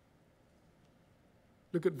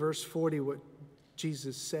 Look at verse 40, what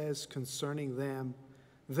Jesus says concerning them.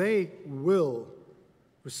 They will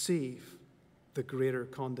receive the greater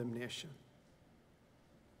condemnation.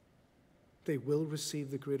 They will receive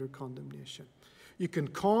the greater condemnation. You can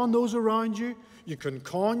con those around you. You can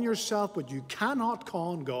con yourself, but you cannot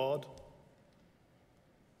con God.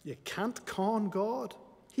 You can't con God.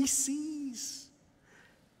 He sees.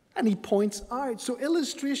 And he points out. So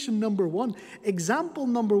illustration number one, example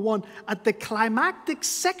number one, at the climactic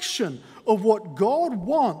section of what God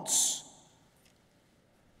wants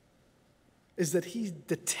is that he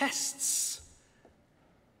detests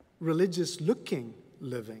religious-looking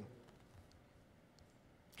living.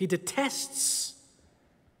 He detests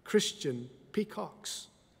Christian peacocks.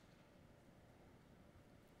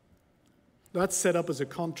 That's set up as a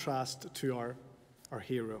contrast to our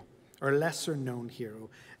hero, our lesser-known hero.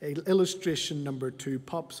 Illustration number 2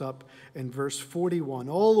 pops up in verse 41,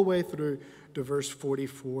 all the way through to verse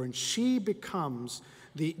 44, and she becomes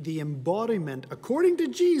the embodiment, according to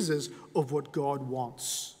Jesus, of what God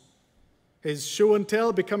wants. His show and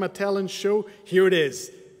tell become a tell and show. Here it is.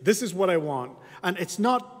 This is what I want. And it's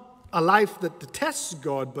not a life that detests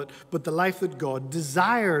God, but the life that God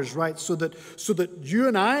desires, right? So that you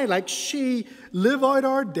and I, like she, live out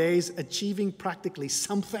our days achieving practically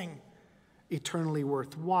something eternally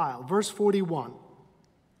worthwhile. Verse 41.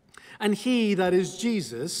 And he, that is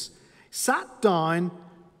Jesus, sat down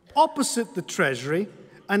opposite the treasury,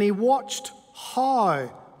 and he watched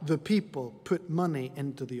how the people put money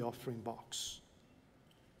into the offering box.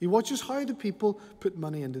 He watches how the people put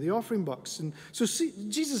money into the offering box. And so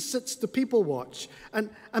Jesus sits to people watch. And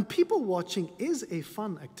people watching is a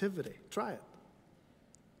fun activity. Try it.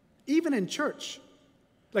 Even in church.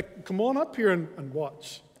 Like, come on up here and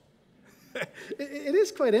watch. It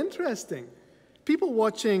is quite interesting. People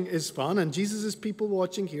watching is fun, and Jesus is people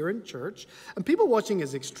watching here in church. And people watching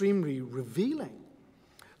is extremely revealing.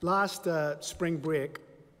 Last spring break,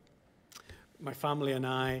 my family and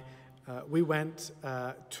I, we went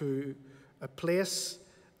to a place,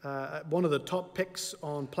 one of the top picks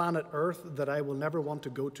on planet Earth that I will never want to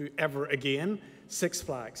go to ever again, Six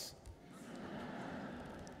Flags.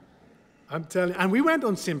 I'm telling you. And we went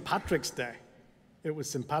on St. Patrick's Day. It was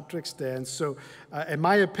St. Patrick's Day. And so, in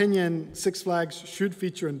my opinion, Six Flags should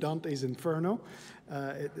feature in Dante's Inferno.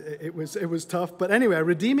 It was tough. But anyway, a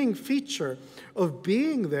redeeming feature of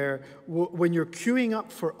being there when you're queuing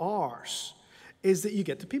up for hours is that you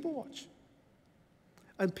get to people watch.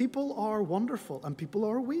 And people are wonderful, and people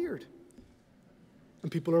are weird.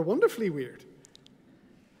 And people are wonderfully weird.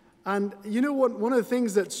 And you know what? One of the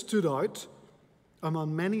things that stood out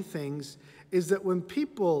among many things is that when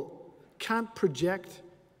people can't project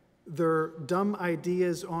their dumb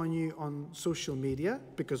ideas on you on social media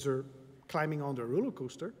because they're climbing onto a roller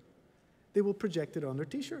coaster, they will project it on their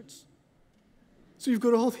t-shirts. So you've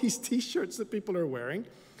got all these t-shirts that people are wearing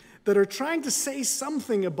that are trying to say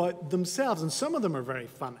something about themselves, and some of them are very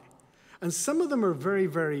funny, and some of them are very,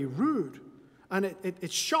 very rude. And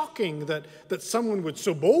it's shocking that someone would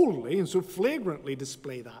so boldly and so flagrantly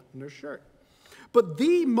display that in their shirt. But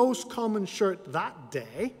the most common shirt that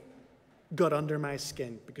day got under my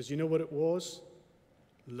skin, because you know what it was?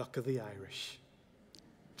 Luck of the Irish.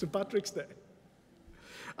 St. Patrick's Day.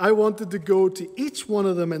 I wanted to go to each one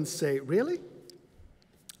of them and say, really?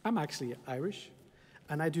 I'm actually Irish.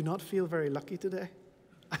 And I do not feel very lucky today.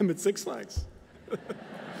 I'm at Six Flags.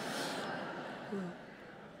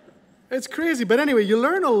 It's crazy. But anyway, you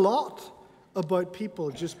learn a lot about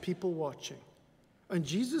people, just people watching. And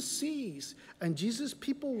Jesus sees, and Jesus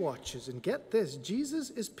people watches. And get this, Jesus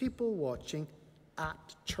is people watching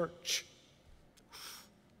at church.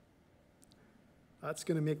 That's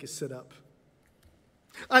going to make you sit up.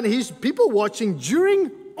 And he's people watching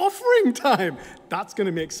during offering time. That's going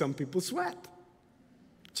to make some people sweat.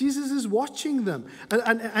 Jesus is watching them,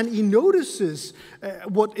 and he notices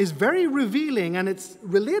what is very revealing, and it's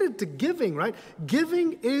related to giving, right?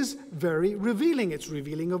 Giving is very revealing. It's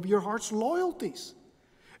revealing of your heart's loyalties.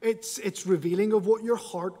 It's revealing of what your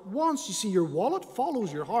heart wants. You see, your wallet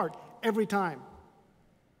follows your heart every time.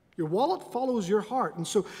 Your wallet follows your heart. And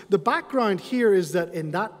so the background here is that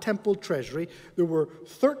in that temple treasury, there were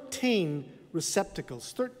 13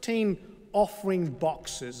 receptacles, 13 offering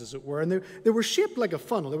boxes, as it were. And they were shaped like a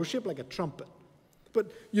funnel. They were shaped like a trumpet.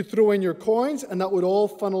 But you throw in your coins, and that would all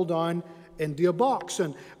funnel down into a box.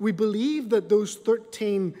 And we believe that those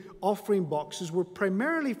 13 offering boxes were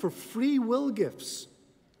primarily for free will gifts.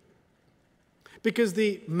 Because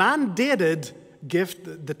the mandated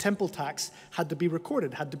gift, the temple tax, had to be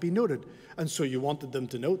recorded, had to be noted. And so you wanted them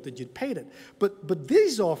to note that you'd paid it. But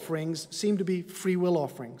these offerings seem to be free will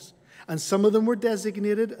offerings. And some of them were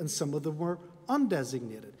designated and some of them were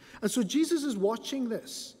undesignated. And so Jesus is watching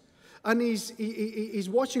this. And he's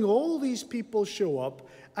watching all these people show up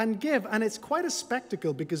and give. And it's quite a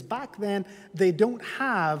spectacle because back then they don't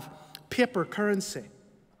have paper currency.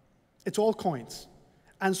 It's all coins.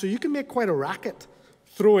 And so you can make quite a racket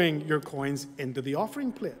throwing your coins into the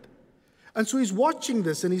offering plate. And so he's watching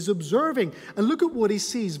this and he's observing. And look at what he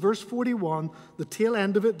sees. Verse 41, the tail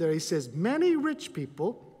end of it there, he says, many rich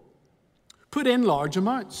people put in large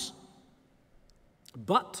amounts.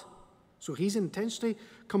 But, so he's intentionally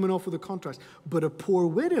coming off with a contrast. But a poor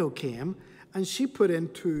widow came and she put in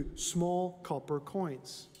 2 small copper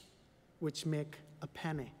coins, which make a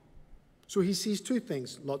penny. So he sees 2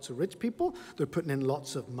 things. Lots of rich people, they're putting in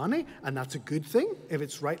lots of money, and that's a good thing if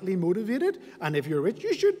it's rightly motivated. And if you're rich,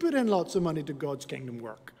 you should put in lots of money to God's kingdom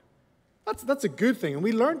work. That's a good thing. And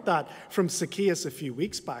we learned that from Zacchaeus a few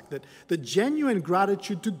weeks back, that genuine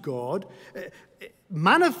gratitude to God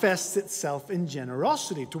manifests itself in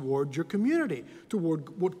generosity toward your community,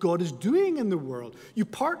 toward what God is doing in the world. You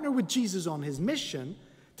partner with Jesus on his mission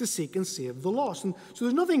to seek and save the lost. And so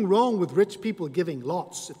there's nothing wrong with rich people giving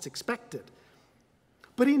lots. It's expected.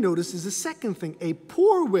 But he notices a second thing. A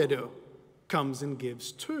poor widow comes and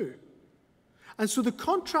gives 2. And so the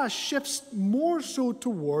contrast shifts more so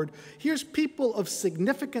toward, here's people of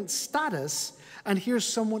significant status, and here's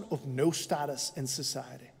someone of no status in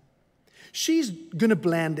society. She's going to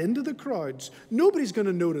blend into the crowds. Nobody's going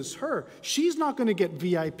to notice her. She's not going to get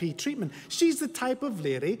VIP treatment. She's the type of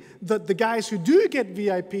lady that the guys who do get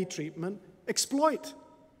VIP treatment exploit.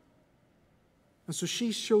 And so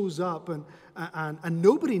she shows up and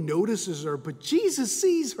nobody notices her, but Jesus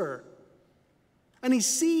sees her. And he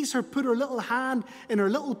sees her put her little hand in her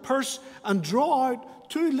little purse and draw out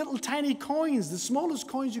 2 little tiny coins, the smallest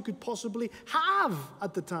coins you could possibly have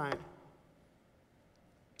at the time.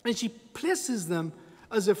 And she places them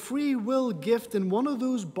as a free will gift in one of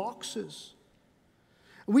those boxes.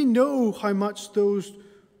 We know how much those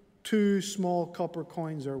 2 small copper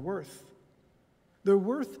coins are worth. They're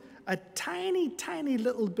worth a tiny, tiny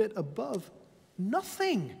little bit above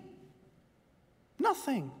nothing.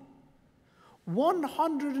 Nothing.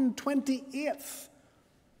 128th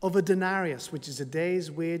of a denarius, which is a day's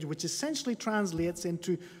wage, which essentially translates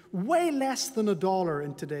into way less than $1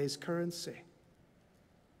 in today's currency.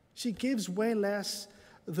 She gives way less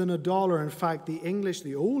than $1. In fact,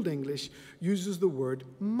 the Old English, uses the word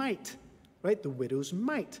mite, right? The widow's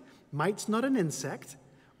mite. Mite's not an insect.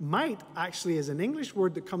 Mite actually is an English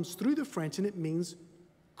word that comes through the French, and it means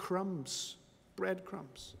crumbs,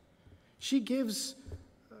 breadcrumbs. She gives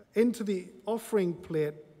into the offering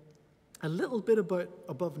plate a little bit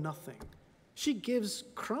above nothing. She gives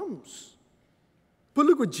crumbs. But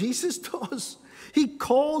look what Jesus does. He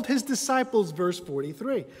called his disciples, verse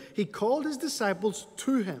 43. He called his disciples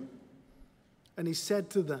to him, and he said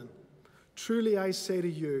to them, truly I say to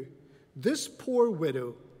you, this poor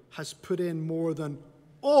widow has put in more than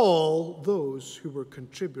all those who were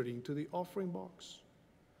contributing to the offering box.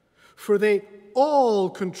 For they all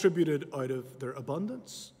contributed out of their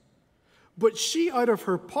abundance. But she, out of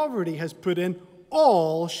her poverty, has put in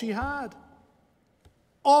all she had.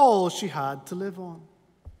 All she had to live on.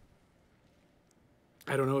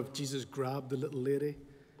 I don't know if Jesus grabbed the little lady,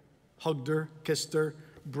 hugged her, kissed her,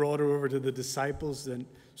 brought her over to the disciples and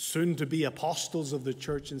soon-to-be apostles of the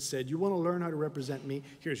church and said, you want to learn how to represent me?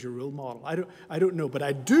 Here's your role model. I don't know, but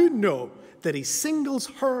I do know that he singles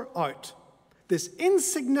her out, this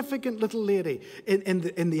insignificant little lady,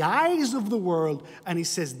 in the eyes of the world, and he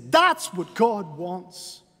says, that's what God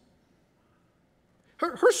wants.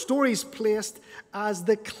 Her story is placed as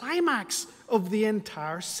the climax of the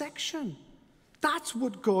entire section. That's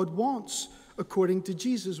what God wants, according to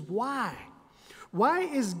Jesus. Why? Why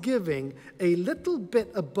is giving a little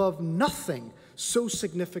bit above nothing so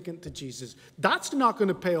significant to Jesus? That's not going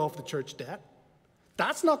to pay off the church debt.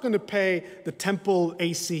 That's not going to pay the temple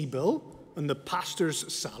AC bill and the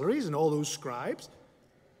pastor's salaries and all those scribes.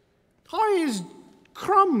 How is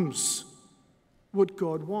crumbs what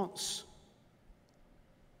God wants?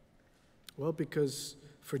 Well, because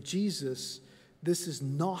for Jesus, this is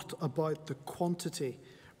not about the quantity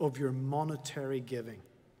of your monetary giving.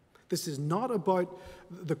 This is not about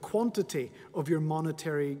the quantity of your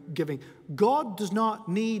monetary giving. God does not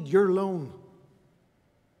need your loan.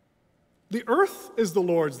 The earth is the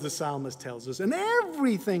Lord's, the psalmist tells us, and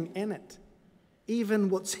everything in it, even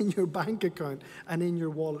what's in your bank account and in your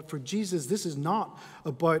wallet. For Jesus, this is not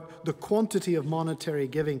about the quantity of monetary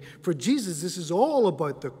giving. For Jesus, this is all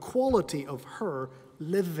about the quality of her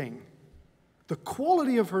living. The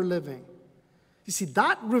quality of her living. You see,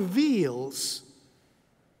 that reveals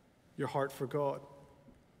your heart for God,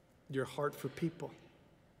 your heart for people.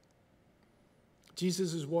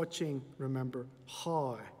 Jesus is watching, remember,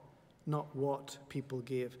 how, not what people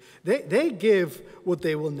give. They give what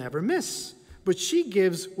they will never miss, but she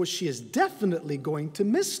gives what she is definitely going to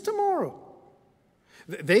miss tomorrow.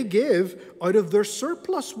 They give out of their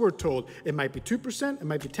surplus, we're told. It might be 2%, it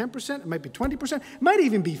might be 10%, it might be 20%, it might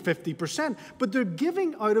even be 50%, but they're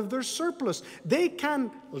giving out of their surplus. They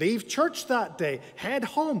can leave church that day, head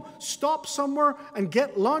home, stop somewhere and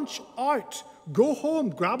get lunch out, go home,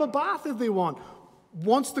 grab a bath if they want.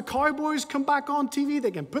 Once the Cowboys come back on TV,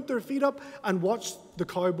 they can put their feet up and watch the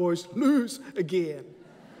Cowboys lose again.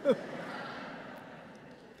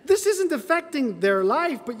 This isn't affecting their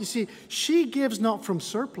life, but you see, she gives not from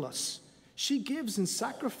surplus. She gives in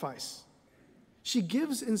sacrifice. She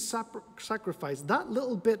gives in sacrifice, that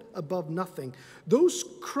little bit above nothing. Those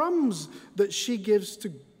crumbs that she gives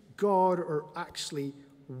to God are actually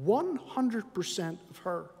 100% of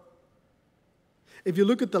her. If you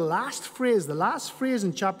look at the last phrase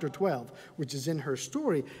in chapter 12, which is in her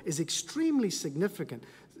story, is extremely significant.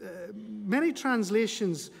 Many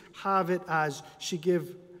translations have it as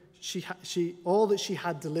she all that she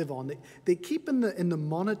had to live on. They keep in the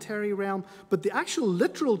monetary realm, but the actual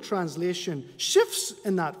literal translation shifts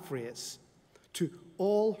in that phrase to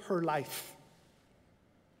all her life.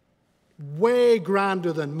 Way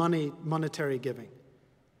grander than monetary giving.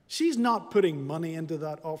 She's not putting money into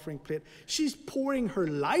that offering plate. She's pouring her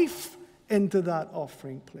life into that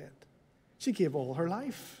offering plate. She gave all her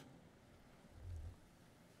life.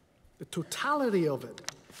 The totality of it.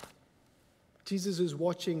 Jesus is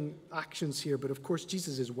watching actions here, but of course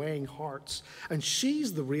Jesus is weighing hearts. And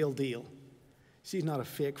she's the real deal. She's not a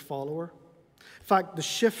fake follower. In fact, the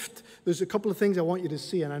shift, there's a couple of things I want you to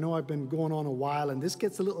see, and I know I've been going on a while, and this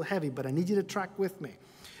gets a little heavy, but I need you to track with me.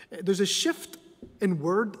 There's a shift in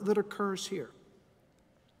word that occurs here.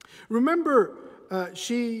 Remember,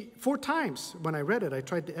 4 times when I read it, I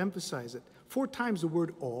tried to emphasize it. 4 times the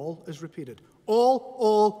word all is repeated.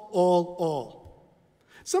 All.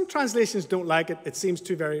 Some translations don't like it. It seems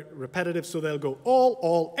too very repetitive, so they'll go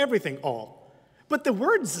all, everything, all. But the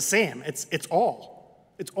word's the same. It's all.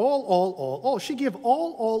 It's all. She gave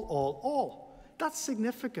all. That's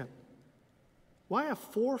significant. Why a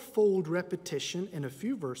 4-fold repetition in a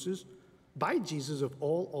few verses by Jesus of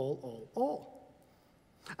all?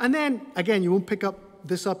 And then, again, you won't pick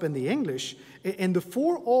this up in the English. In the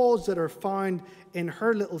 4 alls that are found in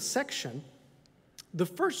her little section, the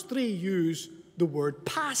first 3 use the word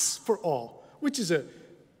pass for all, which is a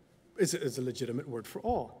legitimate word for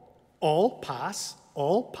all. All pass.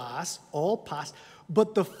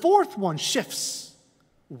 But the 4th one shifts.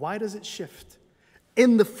 Why does it shift?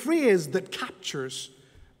 In the phrase that captures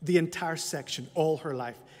the entire section, all her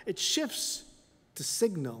life. It shifts to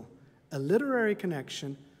signal a literary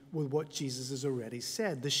connection with what Jesus has already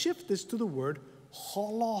said. The shift is to the word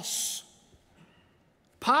holos.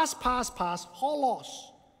 Pass, holos.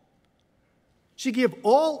 She gave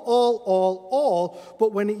all,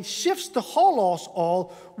 but when he shifts to holos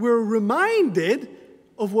all, we're reminded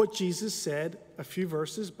of what Jesus said a few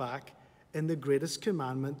verses back in the greatest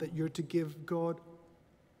commandment, that you're to give God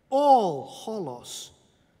all holos,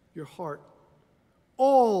 your heart,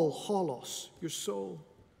 all holos, your soul,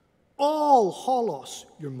 all holos,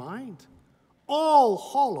 your mind, all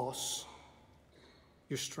holos,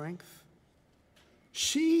 your strength.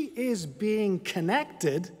 She is being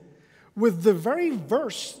connected with the very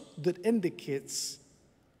verse that indicates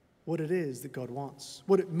what it is that God wants,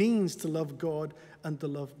 what it means to love God and to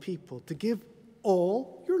love people, to give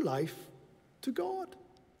all your life to God.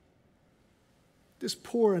 This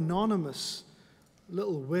poor anonymous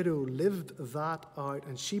little widow lived that out,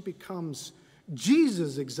 and she becomes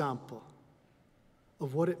Jesus' example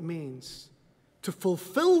of what it means to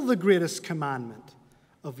fulfill the greatest commandment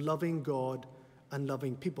of loving God and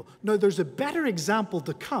loving people. Now, there's a better example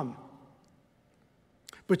to come,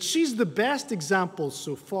 but she's the best example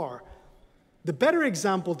so far. The better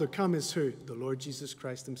example to come is who? The Lord Jesus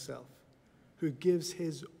Christ himself, who gives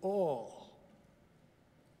his all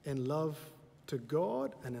in love to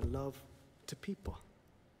God and in love to people.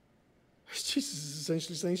 Jesus is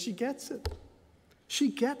essentially saying she gets it. She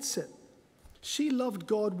gets it. She loved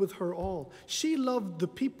God with her all. She loved the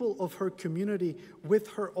people of her community with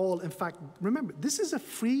her all. In fact, remember, this is a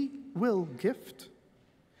free will gift.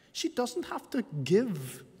 She doesn't have to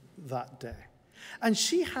give that day. And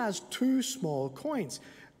she has 2 small coins.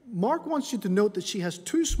 Mark wants you to note that she has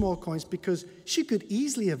 2 small coins because she could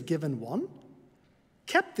easily have given one,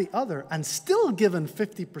 kept the other, and still given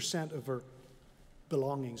 50% of her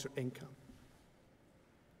belongings or income.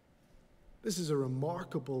 This is a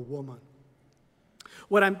remarkable woman.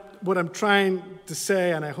 What I'm trying to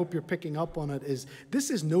say, and I hope you're picking up on it, is this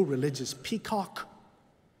is no religious peacock.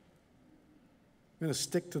 I'm going to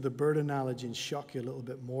stick to the bird analogy and shock you a little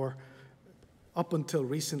bit more. Up until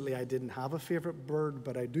recently, I didn't have a favorite bird,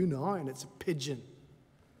 but I do now, and it's a pigeon.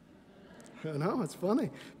 I know, it's funny.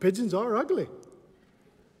 Pigeons are ugly.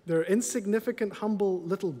 They're insignificant, humble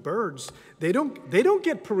little birds. They don't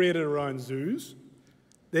get paraded around zoos.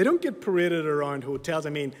 They don't get paraded around hotels. I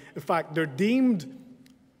mean, in fact, they're deemed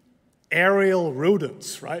aerial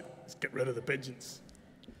rodents, right? Let's get rid of the pigeons.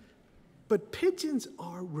 But pigeons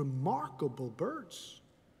are remarkable birds.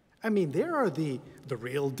 I mean, they are the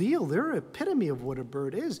real deal. They're an epitome of what a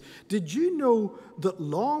bird is. Did you know that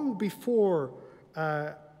long before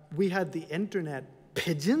we had the internet,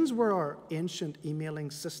 pigeons were our ancient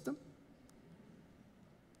emailing system?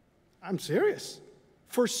 I'm serious.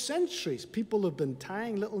 For centuries, people have been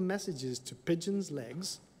tying little messages to pigeons'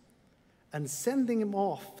 legs and sending them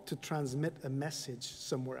off to transmit a message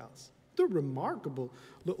somewhere else. They're remarkable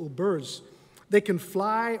little birds. They can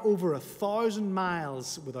fly over 1,000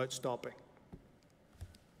 miles without stopping.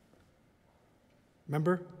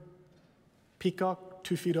 Remember? Peacock,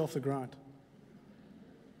 2 feet off the ground.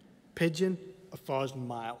 Pigeon, 1,000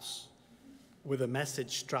 miles with a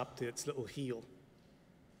message strapped to its little heel.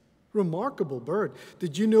 Remarkable bird.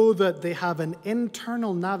 Did you know that they have an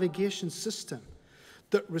internal navigation system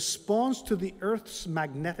that responds to the Earth's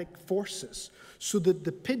magnetic forces so that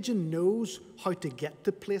the pigeon knows how to get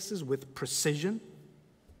to places with precision?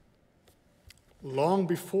 Long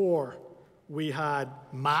before we had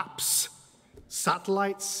maps,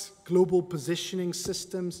 satellites, global positioning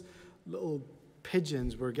systems, little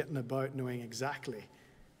pigeons were getting about knowing exactly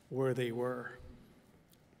where they were.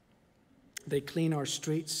 They clean our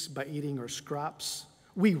streets by eating our scraps.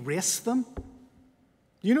 We race them.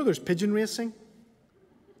 You know there's pigeon racing?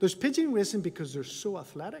 There's pigeon racing because they're so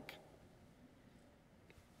athletic.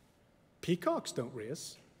 Peacocks don't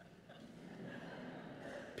race.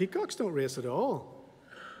 Peacocks don't race at all.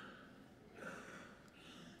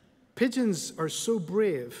 Pigeons are so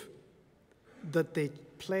brave that they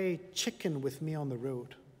play chicken with me on the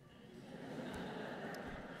road.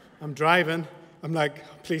 I'm driving. I'm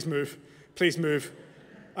like, please move. Please move.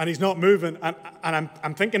 And he's not moving. And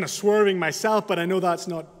I'm thinking of swerving myself, but I know that's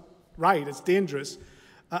not right. It's dangerous.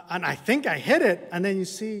 And I think I hit it, and then you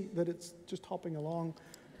see that it's just hopping along,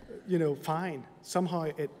 fine. Somehow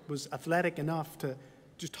it was athletic enough to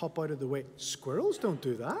just hop out of the way. Squirrels don't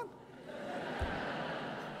do that.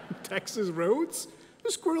 Texas roads,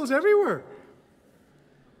 there's squirrels everywhere.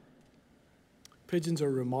 Pigeons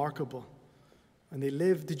are remarkable. And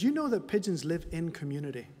did you know that pigeons live in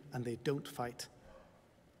community and they don't fight?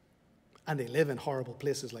 And they live in horrible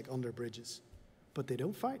places like under bridges, but they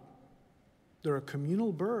don't fight. They're a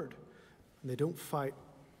communal bird, and they don't fight.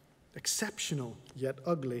 Exceptional, yet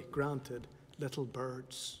ugly, granted, little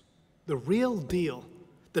birds. The real deal,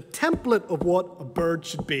 the template of what a bird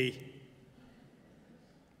should be.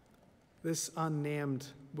 This unnamed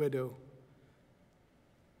widow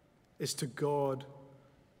is to God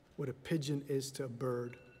what a pigeon is to a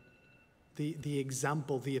bird. The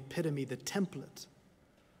example, the epitome, the template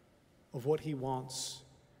of what he wants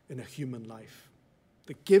in a human life.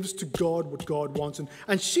 That gives to God what God wants.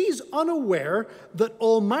 And she's unaware that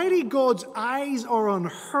Almighty God's eyes are on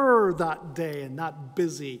her that day in that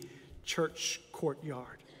busy church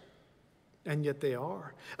courtyard. And yet they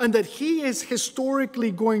are. And that he is historically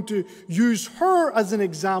going to use her as an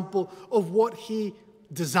example of what he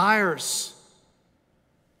desires.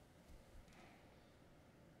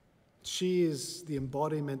 She is the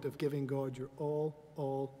embodiment of giving God your all.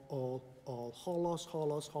 Holos,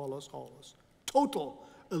 holos, holos, holos. Total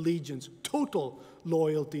allegiance, total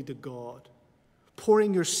loyalty to God.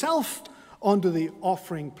 Pouring yourself onto the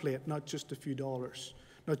offering plate, not just a few dollars,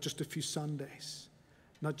 not just a few Sundays,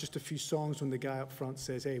 not just a few songs when the guy up front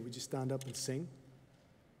says, hey, would you stand up and sing?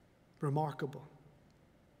 Remarkable.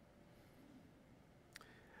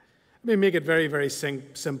 Let me make it very, very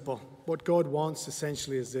simple. What God wants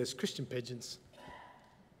essentially is this: Christian pigeons.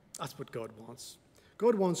 That's what God wants.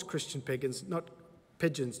 God wants Christian pigeons,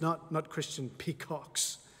 not Christian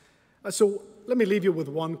peacocks. So let me leave you with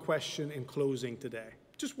one question in closing today.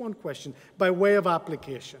 Just one question by way of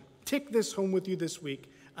application. Take this home with you this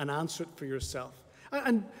week and answer it for yourself.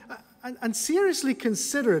 And seriously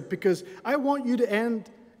consider it, because I want you to end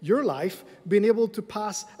your life being able to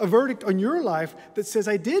pass a verdict on your life that says,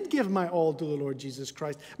 I did give my all to the Lord Jesus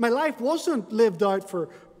Christ. My life wasn't lived out for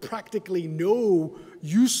practically no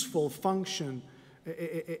useful function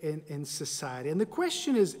in society. And the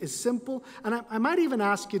question is simple, and I might even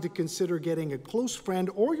ask you to consider getting a close friend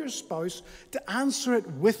or your spouse to answer it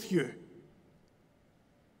with you.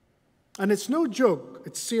 And it's no joke,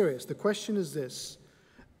 it's serious. The question is this: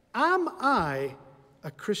 am I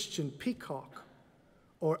a Christian peacock,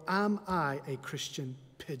 or am I a Christian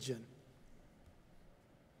pigeon?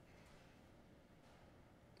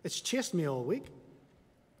 It's chased me all week.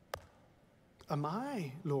 Am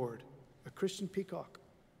I, Lord, a Christian peacock?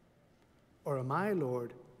 Or am I,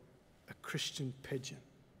 Lord, a Christian pigeon?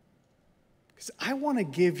 Because I want to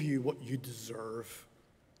give you what you deserve.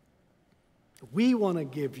 We want to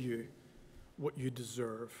give you what you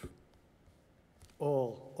deserve.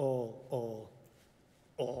 All.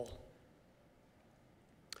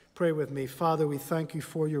 Pray with me. Father, we thank you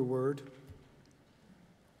for your word.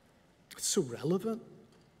 It's so relevant.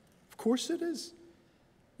 Of course it is.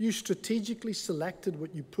 You strategically selected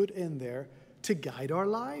what you put in there to guide our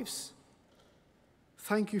lives.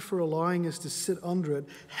 Thank you for allowing us to sit under it.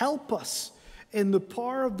 Help us in the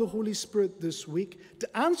power of the Holy Spirit this week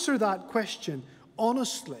to answer that question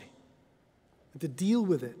honestly and to deal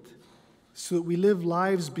with it so that we live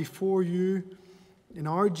lives before you in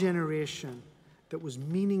our generation that was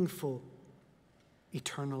meaningful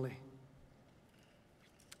eternally.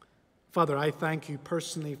 Father, I thank you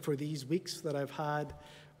personally for these weeks that I've had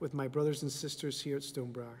with my brothers and sisters here at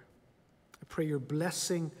Stonebriar. I pray your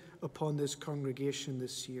blessing upon this congregation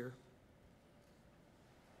this year.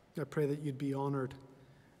 I pray that you'd be honored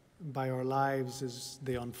by our lives as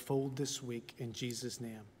they unfold this week. In Jesus'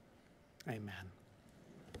 name, amen.